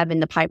you have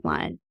in the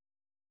pipeline?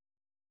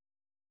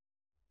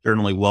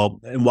 Certainly. Well,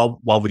 and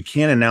while we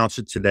can't announce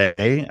it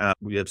today,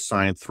 we have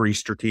signed 3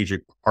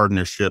 strategic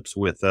partnerships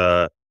with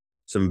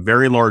some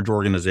very large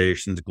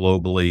organizations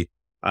globally,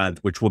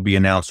 which will be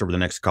announced over the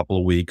next couple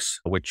of weeks,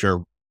 which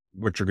are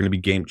going to be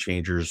game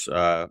changers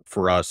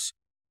for us.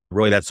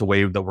 Really, that's a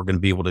way that we're going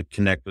to be able to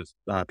connect with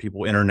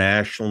people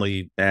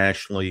internationally,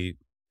 nationally,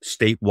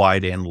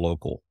 statewide, and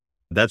local.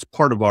 That's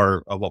part of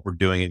what we're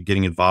doing and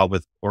getting involved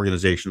with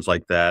organizations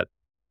like that.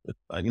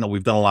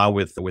 We've done a lot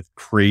with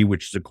CRE,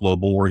 which is a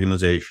global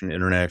organization,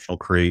 international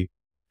CRE,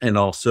 and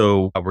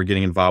also we're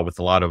getting involved with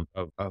a lot of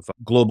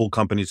global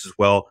companies as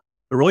well.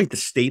 But really, at the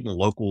state and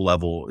local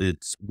level,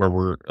 it's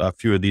where a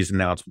few of these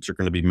announcements are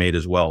going to be made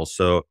as well.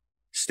 So,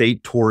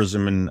 state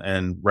tourism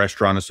and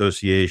restaurant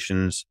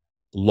associations,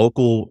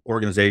 local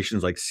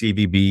organizations like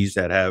CVBs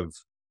that have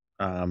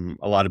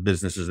a lot of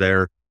businesses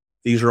there.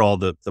 These are all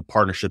the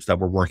partnerships that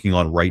we're working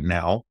on right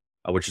now,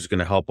 which is going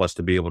to help us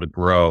to be able to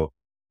grow.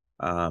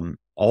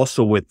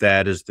 Also with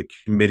that is the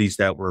committees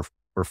that we're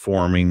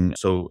forming.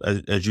 So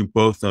as you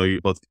both know,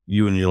 both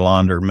you and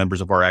Eulanda are members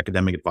of our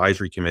academic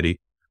advisory committee.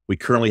 We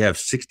currently have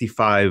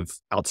 65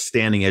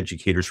 outstanding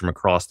educators from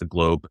across the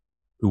globe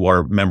who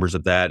are members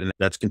of that, and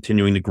that's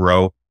continuing to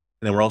grow. And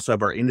then we also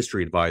have our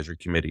industry advisory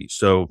committee.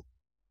 So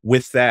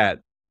with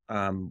that,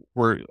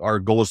 our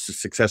goal is to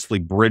successfully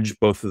bridge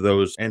both of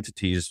those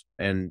entities,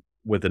 and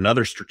with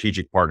another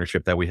strategic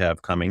partnership that we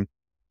have coming,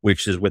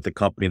 which is with a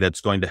company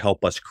that's going to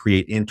help us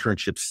create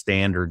internship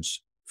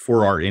standards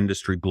for our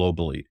industry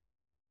globally.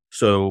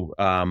 So,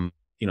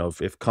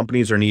 if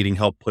companies are needing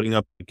help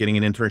getting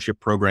an internship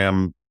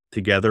program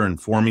together and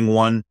forming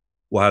one,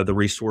 we'll have the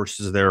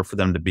resources there for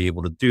them to be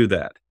able to do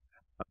that.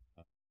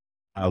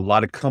 A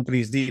lot of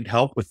companies need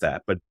help with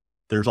that, but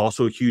there's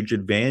also huge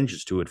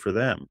advantages to it for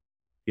them.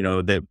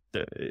 That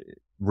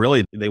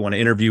really they want to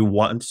interview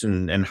once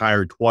and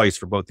hire twice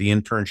for both the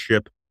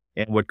internship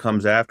and what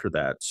comes after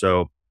that.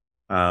 So,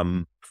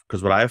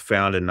 because what I've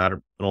found, and I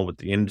don't know what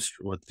the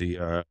industry, what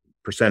the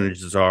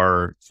percentages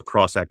are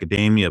across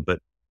academia, but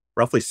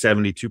roughly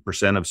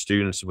 72% of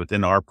students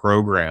within our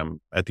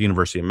program at the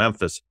University of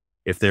Memphis,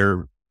 if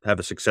they're have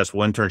a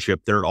successful internship,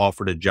 they're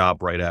offered a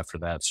job right after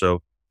that.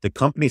 So the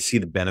companies see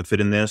the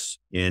benefit in this,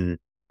 in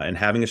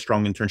having a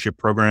strong internship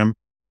program.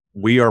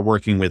 We are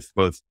working with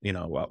both,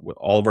 with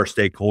all of our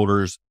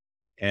stakeholders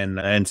and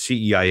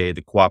CEIA,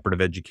 the Cooperative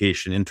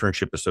Education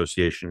Internship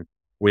Association.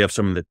 We have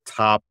some of the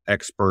top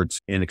experts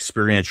in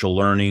experiential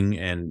learning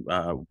and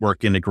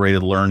work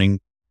integrated learning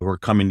who are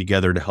coming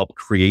together to help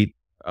create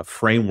a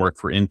framework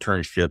for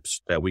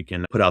internships that we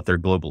can put out there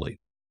globally.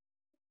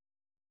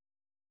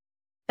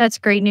 That's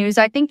great news.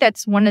 I think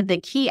that's one of the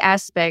key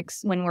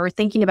aspects when we're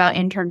thinking about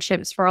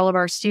internships for all of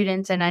our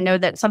students. And I know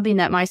that's something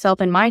that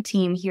myself and my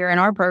team here in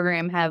our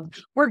program have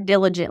worked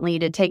diligently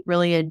to take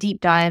really a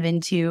deep dive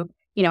into,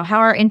 how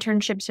our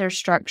internships are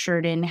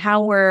structured and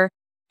how we're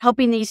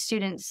helping these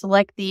students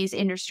select these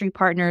industry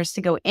partners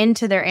to go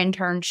into their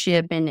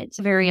internship. And it's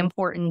very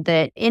important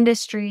that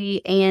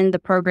industry and the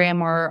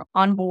program are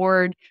on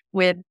board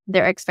with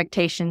their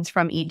expectations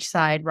from each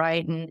side,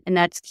 right? And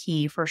that's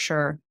key for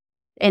sure.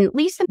 And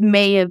Lisa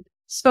may have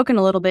spoken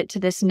a little bit to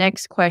this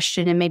next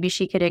question, and maybe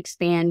she could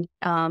expand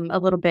a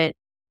little bit.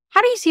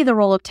 How do you see the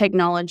role of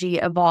technology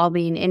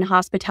evolving in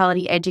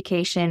hospitality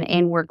education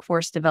and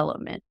workforce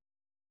development?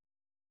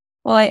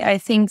 Well, I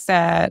think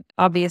that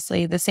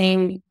obviously the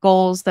same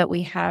goals that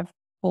we have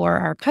for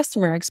our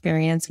customer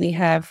experience, we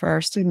have for our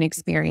student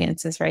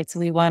experiences, right? So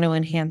we want to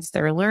enhance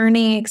their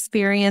learning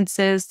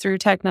experiences through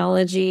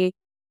technology.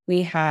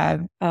 We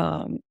have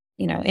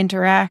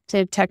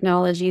interactive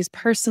technologies,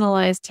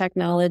 personalized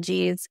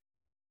technologies,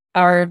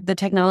 are the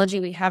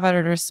technology we have at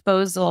our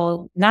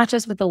disposal, not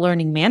just with the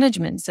learning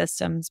management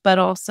systems, but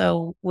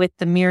also with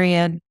the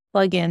myriad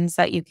plugins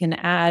that you can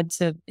add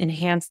to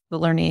enhance the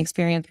learning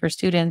experience for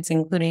students,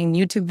 including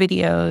YouTube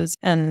videos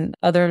and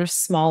other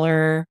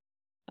smaller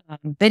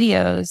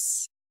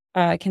videos.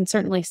 Can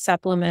certainly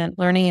supplement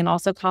learning and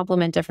also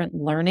complement different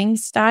learning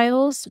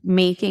styles,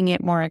 making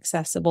it more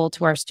accessible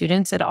to our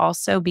students. It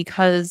also,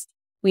 because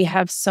we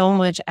have so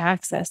much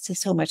access to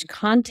so much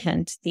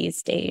content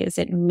these days,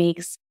 it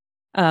makes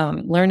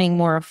learning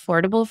more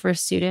affordable for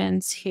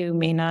students who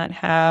may not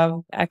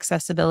have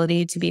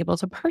accessibility to be able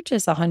to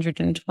purchase a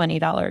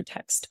 $120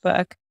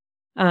 textbook.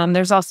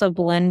 There's also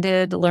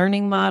blended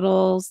learning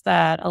models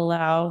that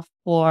allow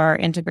for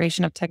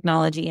integration of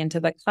technology into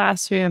the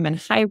classroom and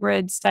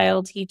hybrid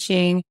style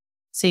teaching,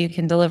 so you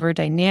can deliver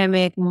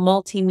dynamic,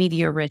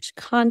 multimedia-rich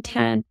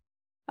content.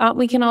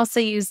 We can also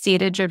use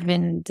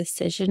data-driven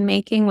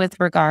decision-making with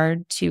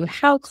regard to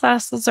how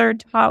classes are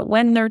taught,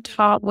 when they're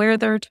taught, where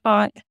they're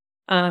taught.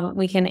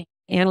 We can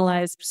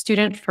analyze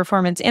student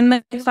performance in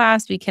the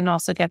class. We can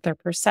also get their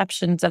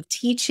perceptions of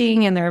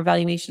teaching and their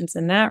evaluations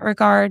in that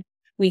regard.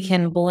 We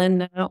can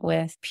blend that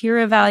with peer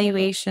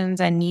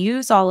evaluations and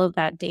use all of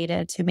that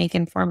data to make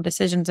informed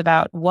decisions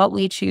about what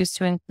we choose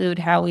to include,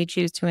 how we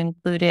choose to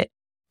include it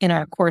in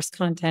our course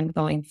content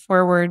going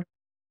forward.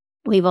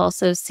 We've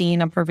also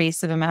seen a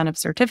pervasive amount of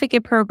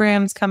certificate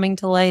programs coming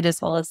to light,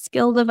 as well as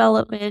skill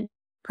development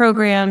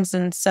programs.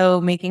 And so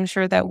making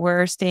sure that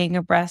we're staying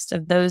abreast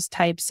of those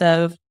types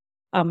of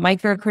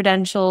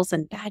micro-credentials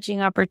and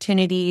badging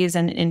opportunities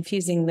and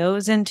infusing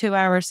those into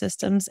our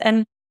systems.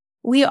 And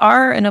we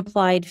are an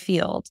applied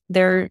field.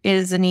 There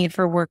is a need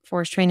for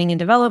workforce training and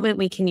development.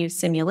 We can use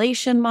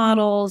simulation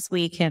models.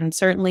 We can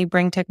certainly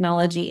bring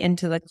technology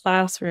into the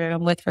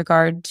classroom with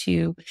regard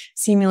to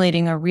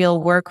simulating a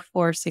real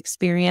workforce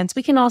experience.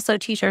 We can also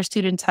teach our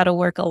students how to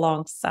work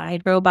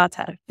alongside robots,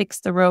 how to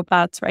fix the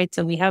robots, right?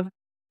 So we have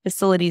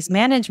facilities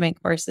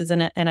management courses.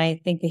 And I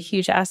think a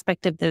huge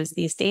aspect of those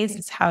these days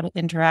is how to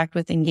interact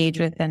with, engage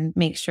with, and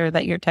make sure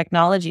that your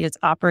technology is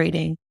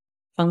operating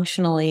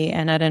functionally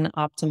and at an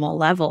optimal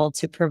level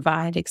to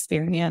provide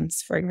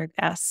experience for your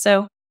guests.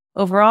 So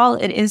overall,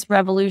 it is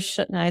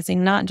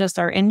revolutionizing not just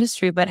our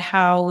industry, but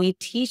how we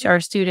teach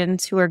our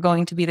students who are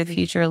going to be the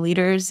future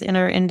leaders in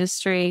our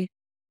industry.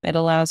 It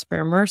allows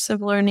for immersive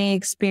learning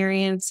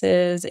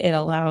experiences. It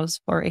allows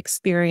for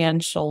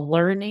experiential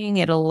learning.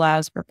 It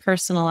allows for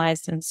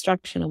personalized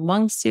instruction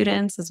among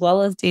students, as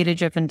well as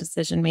data-driven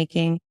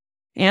decision-making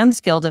and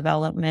skill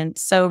development.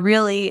 So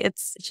really,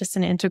 it's just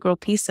an integral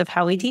piece of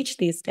how we teach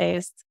these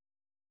days.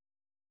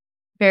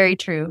 Very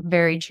true.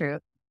 Very true.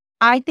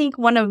 I think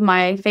one of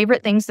my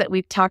favorite things that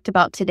we've talked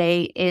about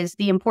today is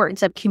the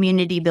importance of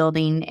community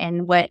building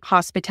and what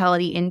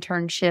hospitality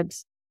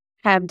internships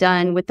have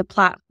done with the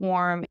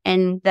platform,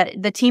 and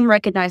that the team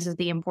recognizes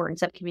the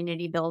importance of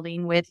community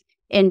building with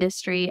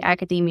industry,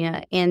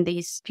 academia, and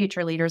these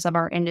future leaders of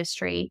our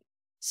industry.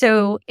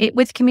 So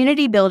with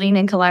community building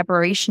and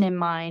collaboration in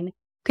mind,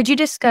 could you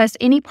discuss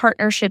any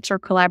partnerships or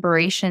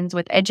collaborations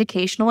with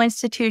educational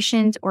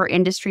institutions or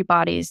industry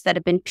bodies that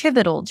have been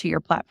pivotal to your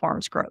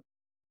platform's growth?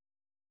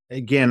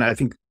 Again, I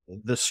think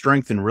the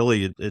strength, and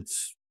really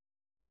it's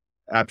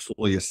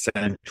absolutely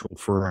essential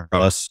for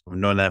us. We've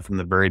known that from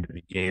the very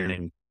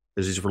beginning.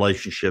 There's these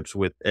relationships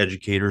with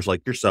educators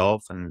like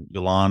yourself and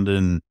Eulanda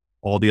and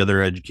all the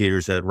other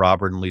educators that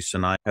Robert and Lisa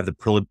and I have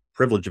the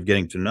privilege of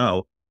getting to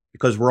know,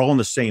 because we're all in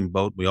the same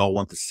boat. We all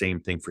want the same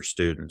thing for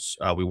students.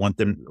 We want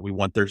them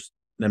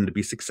to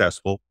be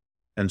successful.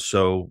 And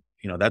so,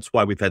 that's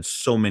why we've had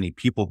so many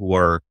people who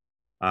are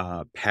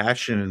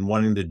passionate and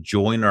wanting to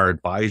join our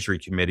advisory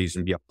committees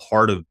and be a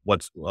part of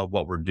what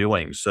we're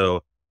doing.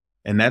 So,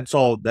 and that's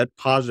all that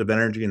positive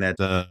energy, and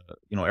that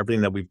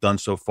everything that we've done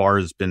so far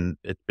it's been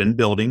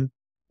building.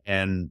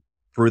 And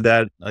through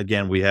that,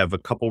 again, we have a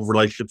couple of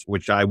relationships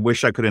which I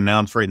wish I could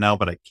announce right now,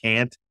 but I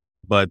can't.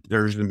 But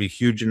there's going to be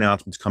huge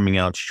announcements coming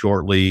out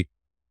shortly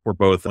for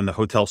both in the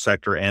hotel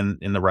sector and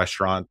in the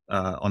restaurant,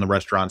 on the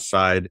restaurant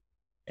side.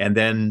 And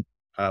then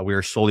we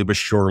are slowly but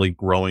surely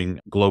growing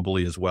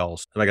globally as well.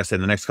 So like I said,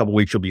 in the next couple of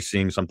weeks, you'll be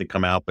seeing something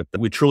come out, but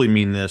we truly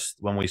mean this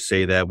when we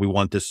say that we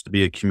want this to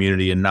be a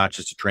community and not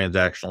just a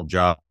transactional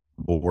job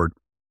board.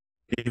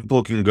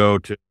 People can go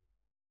to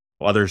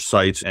other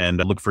sites and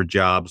look for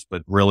jobs,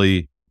 but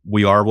really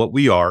we are what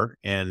we are,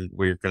 and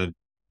we're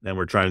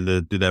trying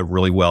to do that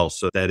really well.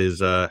 So that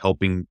is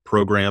helping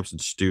programs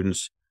and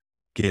students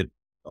get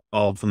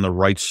all from the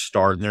right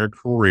start in their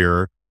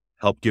career,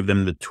 help give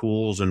them the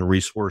tools and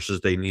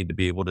resources they need to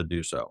be able to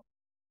do so.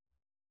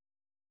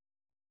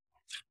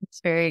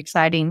 It's very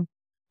exciting.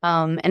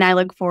 And I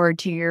look forward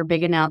to your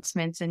big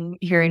announcements and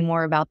hearing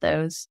more about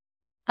those.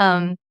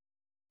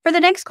 For the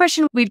next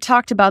question, we've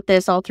talked about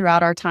this all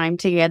throughout our time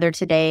together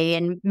today,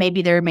 and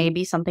maybe there may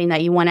be something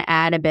that you want to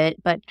add a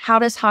bit, but how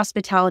does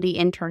hospitality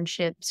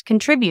internships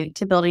contribute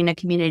to building a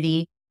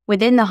community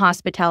within the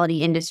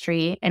hospitality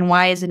industry, and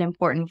why is it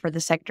important for the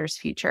sector's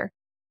future?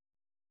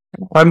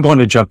 I'm going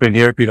to jump in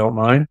here if you don't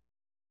mind.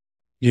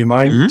 Do you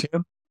mind,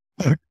 Tim?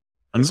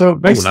 So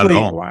basically,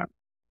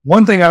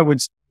 one thing I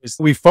would say is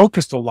we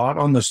focused a lot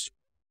on this,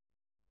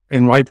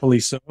 and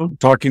rightfully so,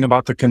 talking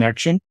about the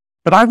connection.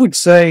 But I would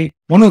say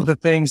one of the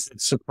things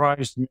that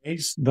surprised me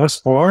thus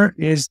far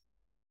is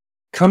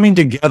coming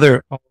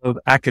together of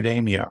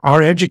academia.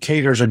 Our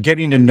educators are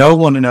getting to know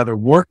one another,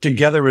 work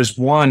together as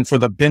one for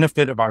the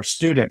benefit of our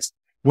students,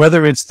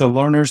 whether it's the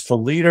Learners for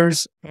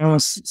Leaders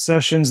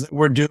sessions that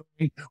we're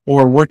doing,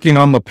 or working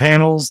on the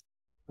panels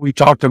we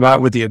talked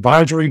about with the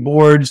advisory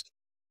boards.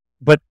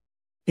 But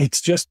it's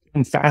just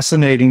been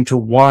fascinating to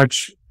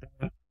watch,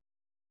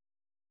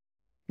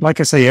 like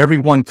I say,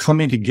 everyone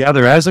coming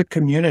together as a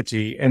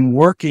community and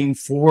working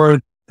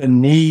for the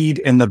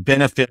need and the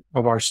benefit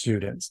of our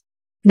students.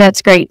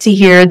 That's great to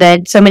hear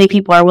that so many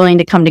people are willing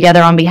to come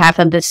together on behalf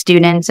of the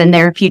students and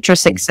their future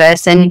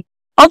success, and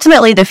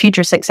ultimately the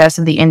future success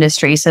of the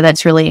industry. So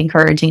that's really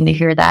encouraging to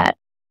hear that.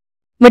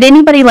 Would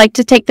anybody like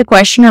to take the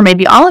question, or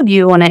maybe all of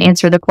you want to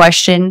answer the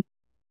question?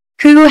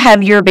 Who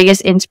have your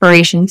biggest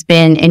inspirations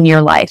been in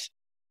your life?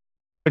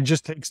 It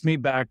just takes me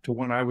back to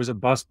when I was a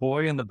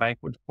busboy in the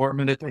banquet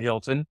department at the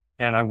Hilton,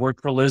 and I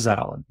worked for Liz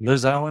Allen.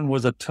 Liz Allen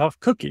was a tough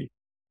cookie.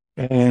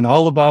 And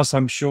all of us,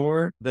 I'm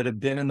sure, that have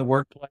been in the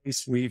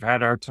workplace, we've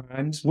had our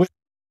times with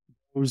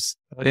those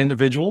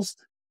individuals.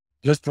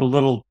 Just a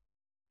little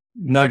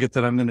nugget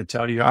that I'm going to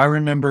tell you. I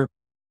remember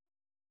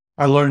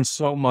I learned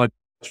so much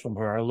from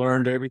her. I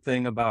learned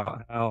everything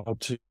about how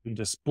to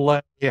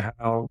display,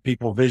 how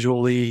people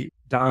visually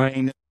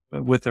dine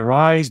with their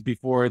eyes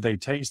before they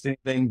taste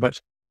anything.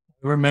 But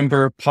I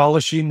remember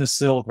polishing the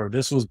silver.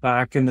 This was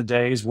back in the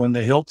days when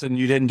the Hilton,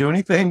 you didn't do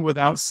anything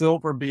without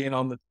silver being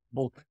on the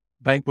table,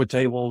 banquet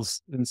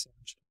tables and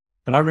such.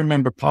 And I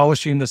remember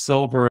polishing the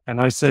silver,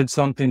 and I said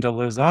something to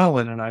Liz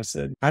Allen, and I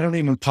said, I don't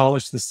even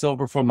polish the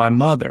silver for my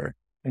mother.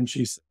 And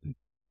she said,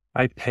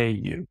 I pay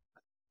you.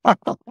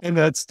 And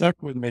that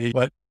stuck with me.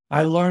 But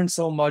I learned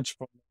so much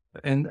from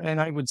it.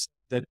 And I would say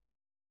that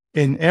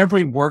in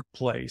every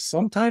workplace,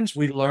 sometimes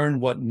we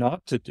learn what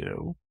not to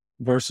do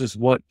versus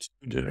what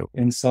to do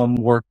in some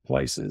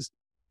workplaces.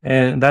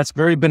 And that's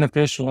very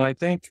beneficial. And I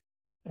think,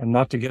 and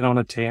not to get on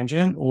a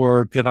tangent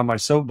or get on my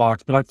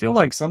soapbox, but I feel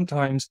like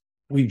sometimes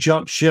we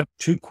jump ship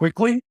too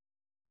quickly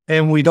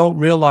and we don't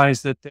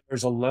realize that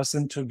there's a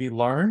lesson to be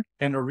learned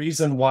and a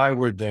reason why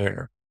we're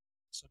there.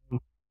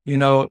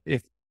 So,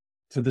 if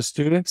to the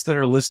students that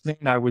are listening,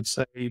 I would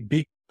say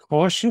be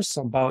cautious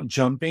about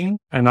jumping.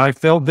 And I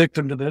fell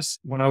victim to this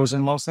when I was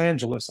in Los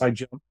Angeles. I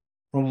jumped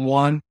from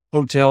one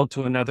hotel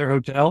to another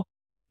hotel.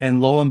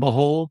 And lo and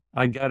behold,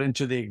 I got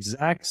into the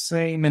exact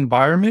same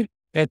environment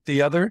at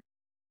the other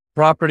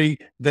property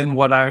than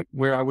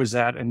where I was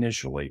at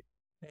initially.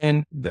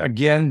 And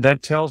again,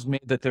 that tells me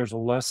that there's a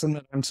lesson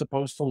that I'm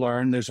supposed to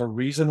learn. There's a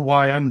reason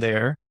why I'm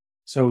there.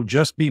 So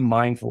just be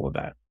mindful of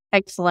that.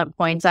 Excellent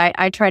points.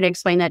 I try to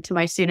explain that to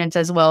my students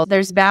as well.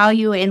 There's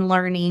value in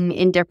learning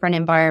in different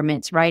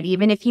environments, right?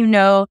 Even if you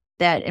know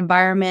that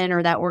environment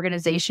or that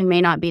organization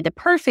may not be the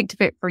perfect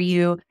fit for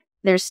you,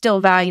 there's still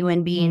value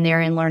in being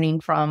there and learning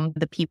from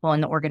the people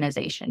in the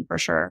organization, for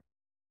sure.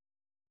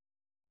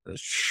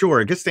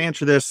 Sure. I guess to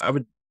answer this, I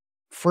would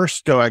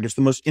first go, I guess,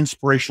 the most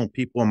inspirational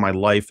people in my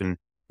life. And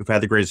who've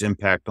had the greatest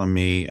impact on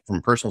me from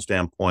a personal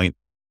standpoint.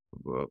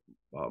 Uh,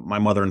 my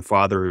mother and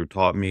father, who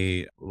taught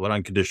me what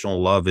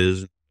unconditional love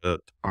is,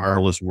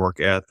 tireless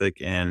work ethic,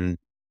 and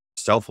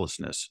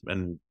selflessness,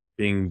 and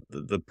being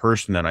the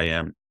person that I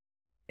am.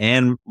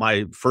 And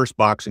my first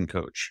boxing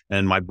coach,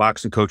 and my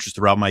boxing coaches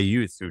throughout my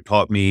youth, who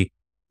taught me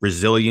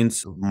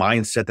resilience,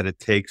 mindset that it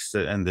takes,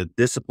 and the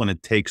discipline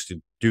it takes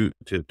to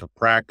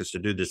practice, to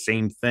do the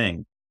same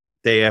thing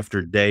day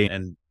after day,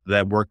 and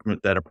that work,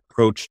 that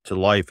approach to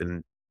life.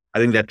 And I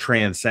think that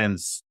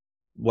transcends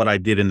what I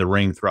did in the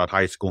ring throughout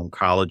high school and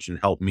college, and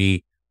helped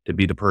me to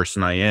be the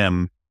person I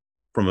am.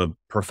 From a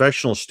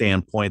professional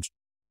standpoint,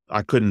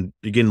 I couldn't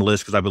begin to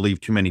list because I believe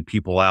too many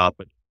people out,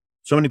 but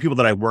so many people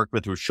that I worked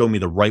with who showed me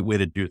the right way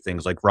to do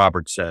things, like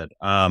Robert said,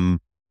 taught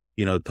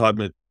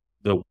me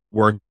the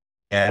work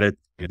ethic,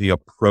 the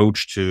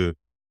approach to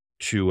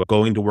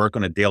going to work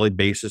on a daily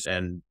basis,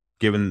 and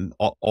giving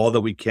all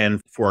that we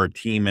can for our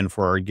team and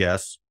for our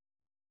guests.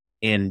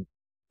 And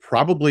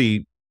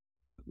probably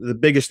the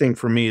biggest thing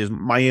for me is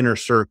my inner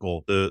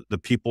circle, the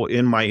people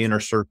in my inner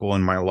circle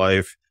in my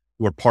life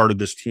who are part of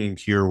this team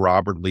here,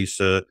 Robert,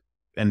 Lisa,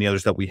 and the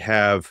others that we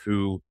have,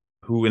 who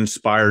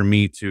inspire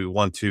me to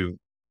want to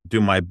do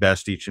my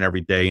best each and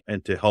every day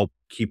and to help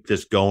keep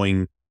this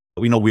going.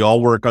 We know we all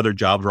work other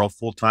jobs. We're all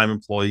full-time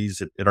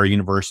employees at our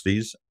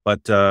universities,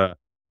 but our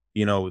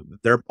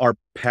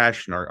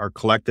passion, our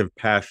collective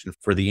passion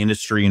for the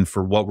industry and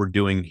for what we're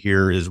doing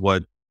here is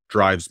what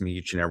drives me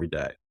each and every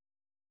day.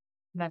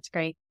 That's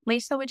great.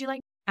 Lisa, would you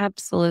like?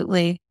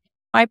 Absolutely.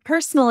 I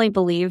personally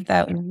believe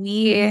that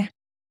we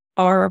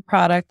are a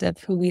product of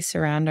who we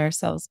surround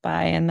ourselves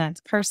by, and that's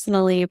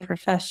personally,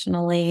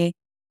 professionally,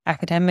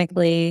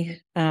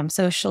 academically,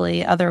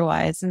 socially,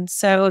 otherwise. And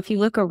so if you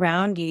look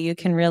around you, you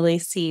can really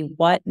see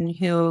what and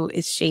who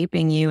is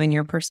shaping you and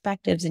your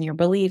perspectives and your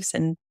beliefs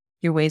and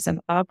your ways of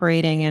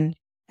operating. And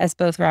as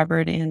both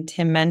Robert and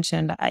Tim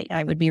mentioned,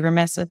 I would be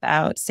remiss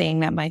without saying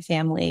that my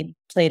family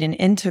played an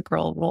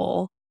integral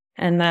role.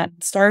 And that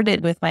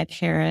started with my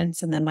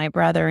parents, and then my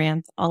brother,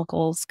 aunts,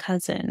 uncles,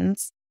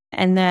 cousins.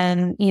 And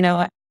then,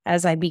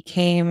 as I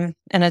became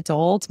an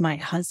adult, my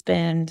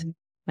husband,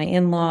 my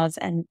in-laws,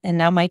 and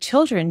now my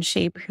children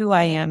shape who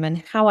I am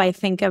and how I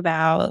think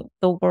about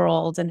the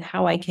world and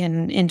how I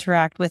can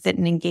interact with it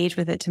and engage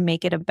with it to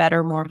make it a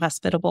better, more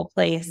hospitable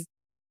place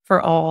for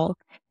all,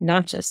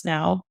 not just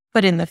now,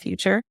 but in the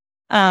future.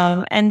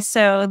 And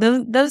so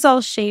those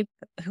all shape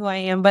who I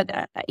am.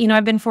 But,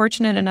 I've been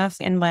fortunate enough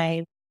in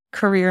my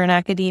career in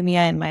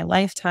academia in my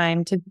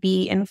lifetime to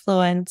be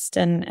influenced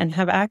and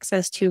have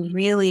access to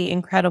really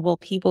incredible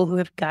people who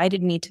have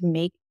guided me to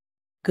make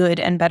good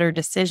and better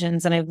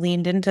decisions, and I've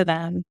leaned into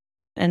them.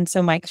 And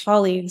so my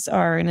colleagues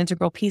are an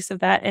integral piece of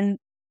that. And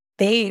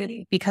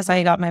they, because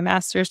I got my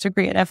master's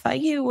degree at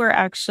FIU, were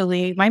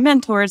actually my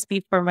mentors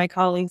before my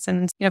colleagues.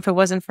 And if it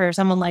wasn't for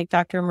someone like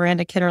Dr.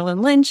 Miranda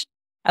Kitterlin Lynch,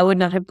 I would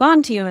not have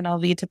gone to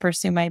UNLV to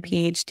pursue my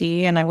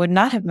PhD, and I would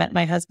not have met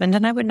my husband,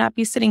 and I would not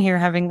be sitting here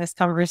having this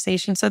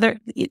conversation. So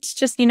it's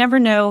just, you never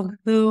know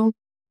who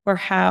or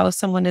how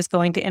someone is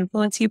going to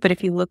influence you. But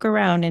if you look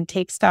around and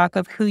take stock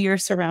of who you're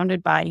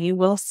surrounded by, you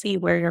will see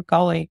where you're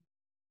going.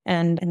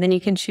 And then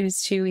you can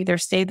choose to either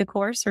stay the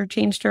course or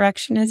change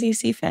direction as you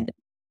see fit.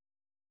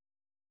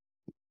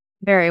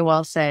 Very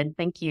well said.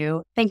 Thank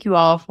you. Thank you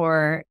all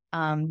for,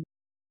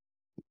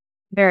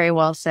 very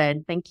well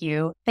said. Thank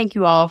you. Thank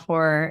you all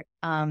for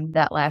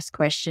that last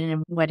question,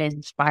 and what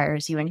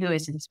inspires you and who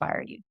has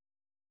inspired you.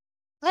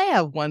 I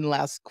have one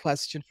last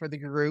question for the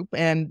group,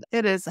 and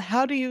it is,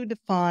 how do you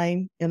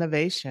define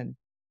innovation?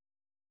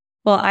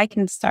 Well, I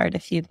can start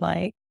if you'd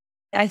like.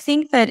 I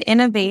think that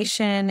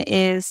innovation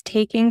is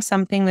taking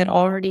something that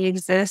already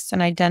exists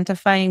and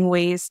identifying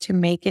ways to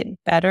make it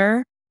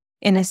better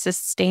in a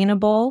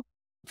sustainable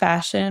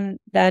fashion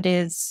that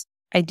is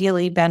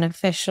ideally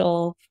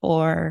beneficial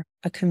for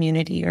a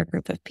community or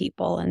group of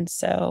people. And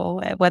so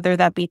whether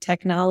that be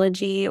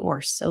technology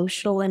or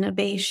social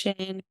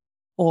innovation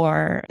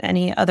or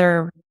any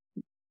other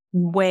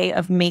way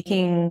of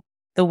making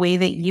the way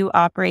that you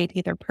operate,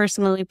 either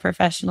personally,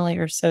 professionally,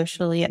 or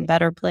socially, a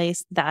better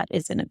place, that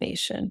is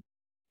innovation,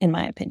 in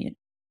my opinion.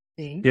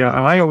 Yeah,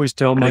 I always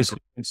tell my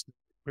students,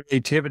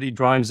 creativity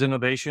drives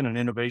innovation, and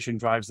innovation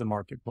drives the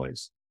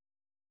marketplace.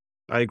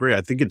 I agree.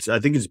 I think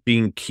it's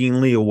being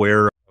keenly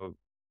aware of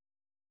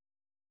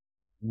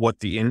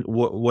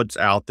what's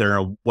out there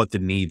and what the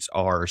needs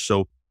are.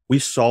 So we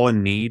saw a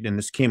need, and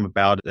this came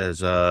about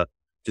as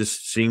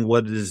just seeing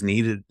what is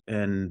needed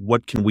and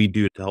what can we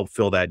do to help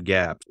fill that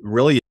gap.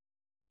 Really,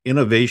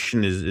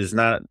 innovation is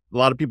not, a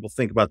lot of people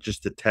think about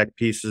just the tech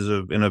pieces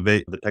of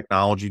the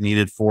technology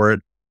needed for it,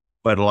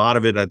 but a lot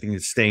of it, I think,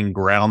 is staying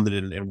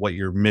grounded in what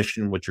your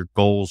mission, what your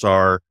goals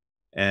are,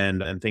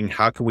 and thinking,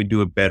 how can we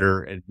do it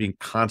better, and being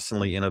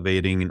constantly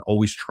innovating and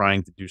always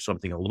trying to do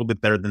something a little bit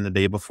better than the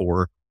day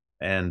before.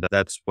 And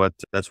that's what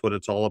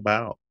it's all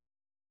about.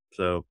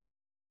 So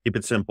keep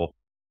it simple.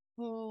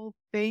 Oh,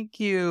 thank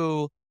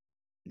you.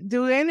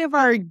 Do any of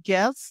our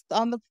guests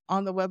on the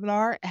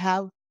webinar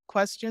have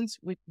questions?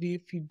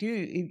 If you do,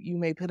 you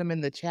may put them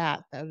in the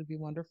chat. That would be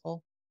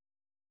wonderful.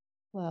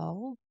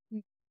 Well,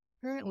 we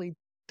currently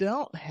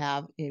don't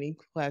have any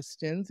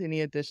questions,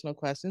 any additional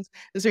questions.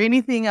 Is there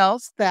anything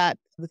else that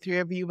the three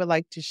of you would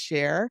like to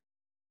share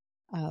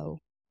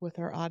with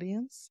our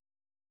audience?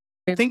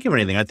 Think of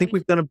anything. I think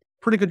we've done a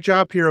pretty good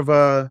job here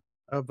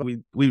we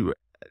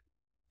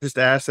just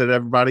ask that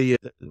everybody,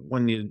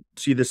 when you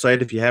see the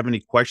site, if you have any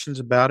questions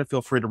about it,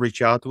 feel free to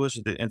reach out to us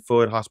at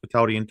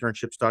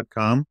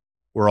info@hospitalityinternships.com.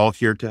 We're all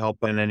here to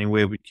help in any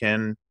way we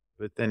can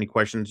with any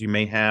questions you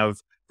may have.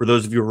 For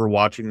those of you who are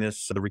watching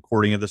this, the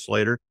recording of this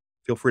later,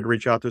 feel free to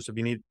reach out to us if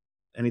you need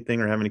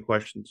anything or have any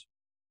questions.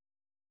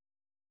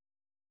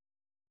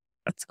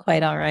 That's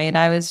quite all right.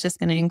 I was just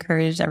going to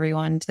encourage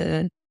everyone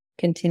to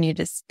continue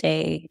to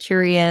stay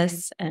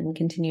curious and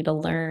continue to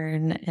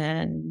learn.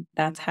 And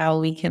that's how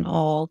we can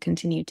all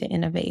continue to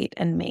innovate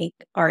and make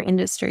our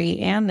industry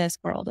and this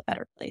world a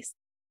better place.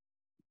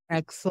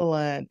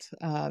 Excellent.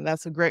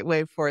 That's a great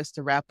way for us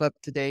to wrap up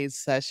today's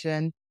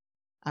session.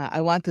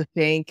 I want to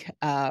thank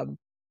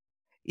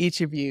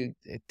each of you,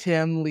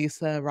 Tim,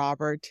 Lisa,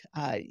 Robert.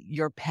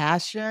 Your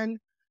passion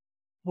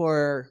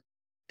for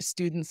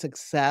student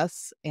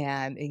success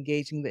and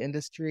engaging the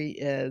industry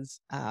is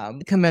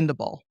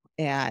commendable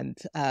and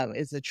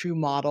is a true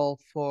model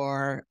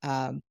for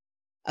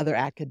other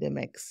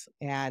academics.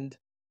 And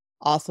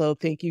also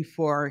thank you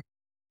for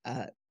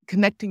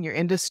connecting your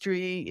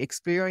industry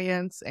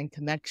experience and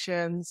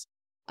connections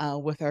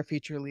with our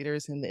future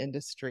leaders in the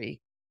industry.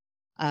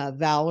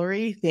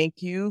 Valerie,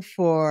 thank you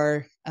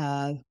for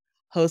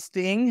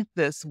hosting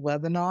this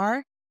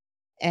webinar.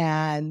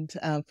 And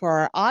for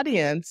our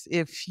audience,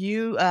 if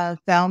you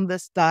found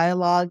this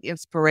dialogue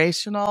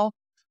inspirational,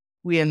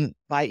 we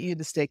invite you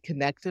to stay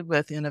connected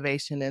with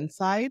Innovation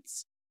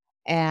Insights.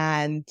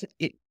 And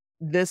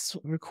this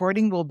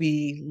recording will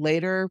be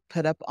later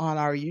put up on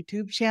our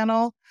YouTube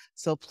channel.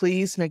 So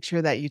please make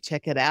sure that you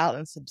check it out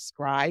and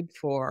subscribe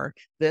for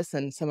this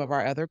and some of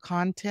our other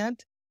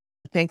content.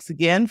 Thanks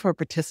again for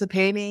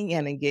participating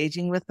and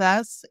engaging with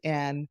us.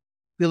 And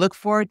we look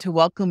forward to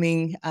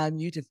welcoming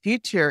you to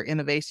future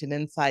Innovation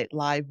Insight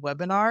live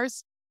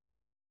webinars.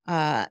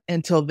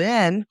 Until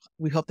then,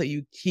 we hope that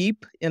you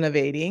keep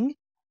innovating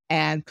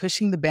and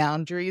pushing the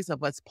boundaries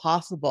of what's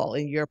possible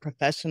in your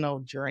professional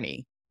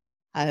journey.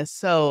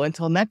 So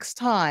until next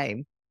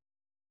time,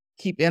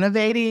 keep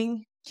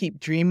innovating,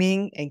 keep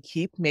dreaming, and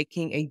keep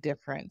making a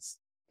difference.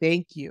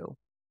 Thank you.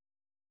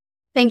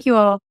 Thank you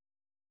all.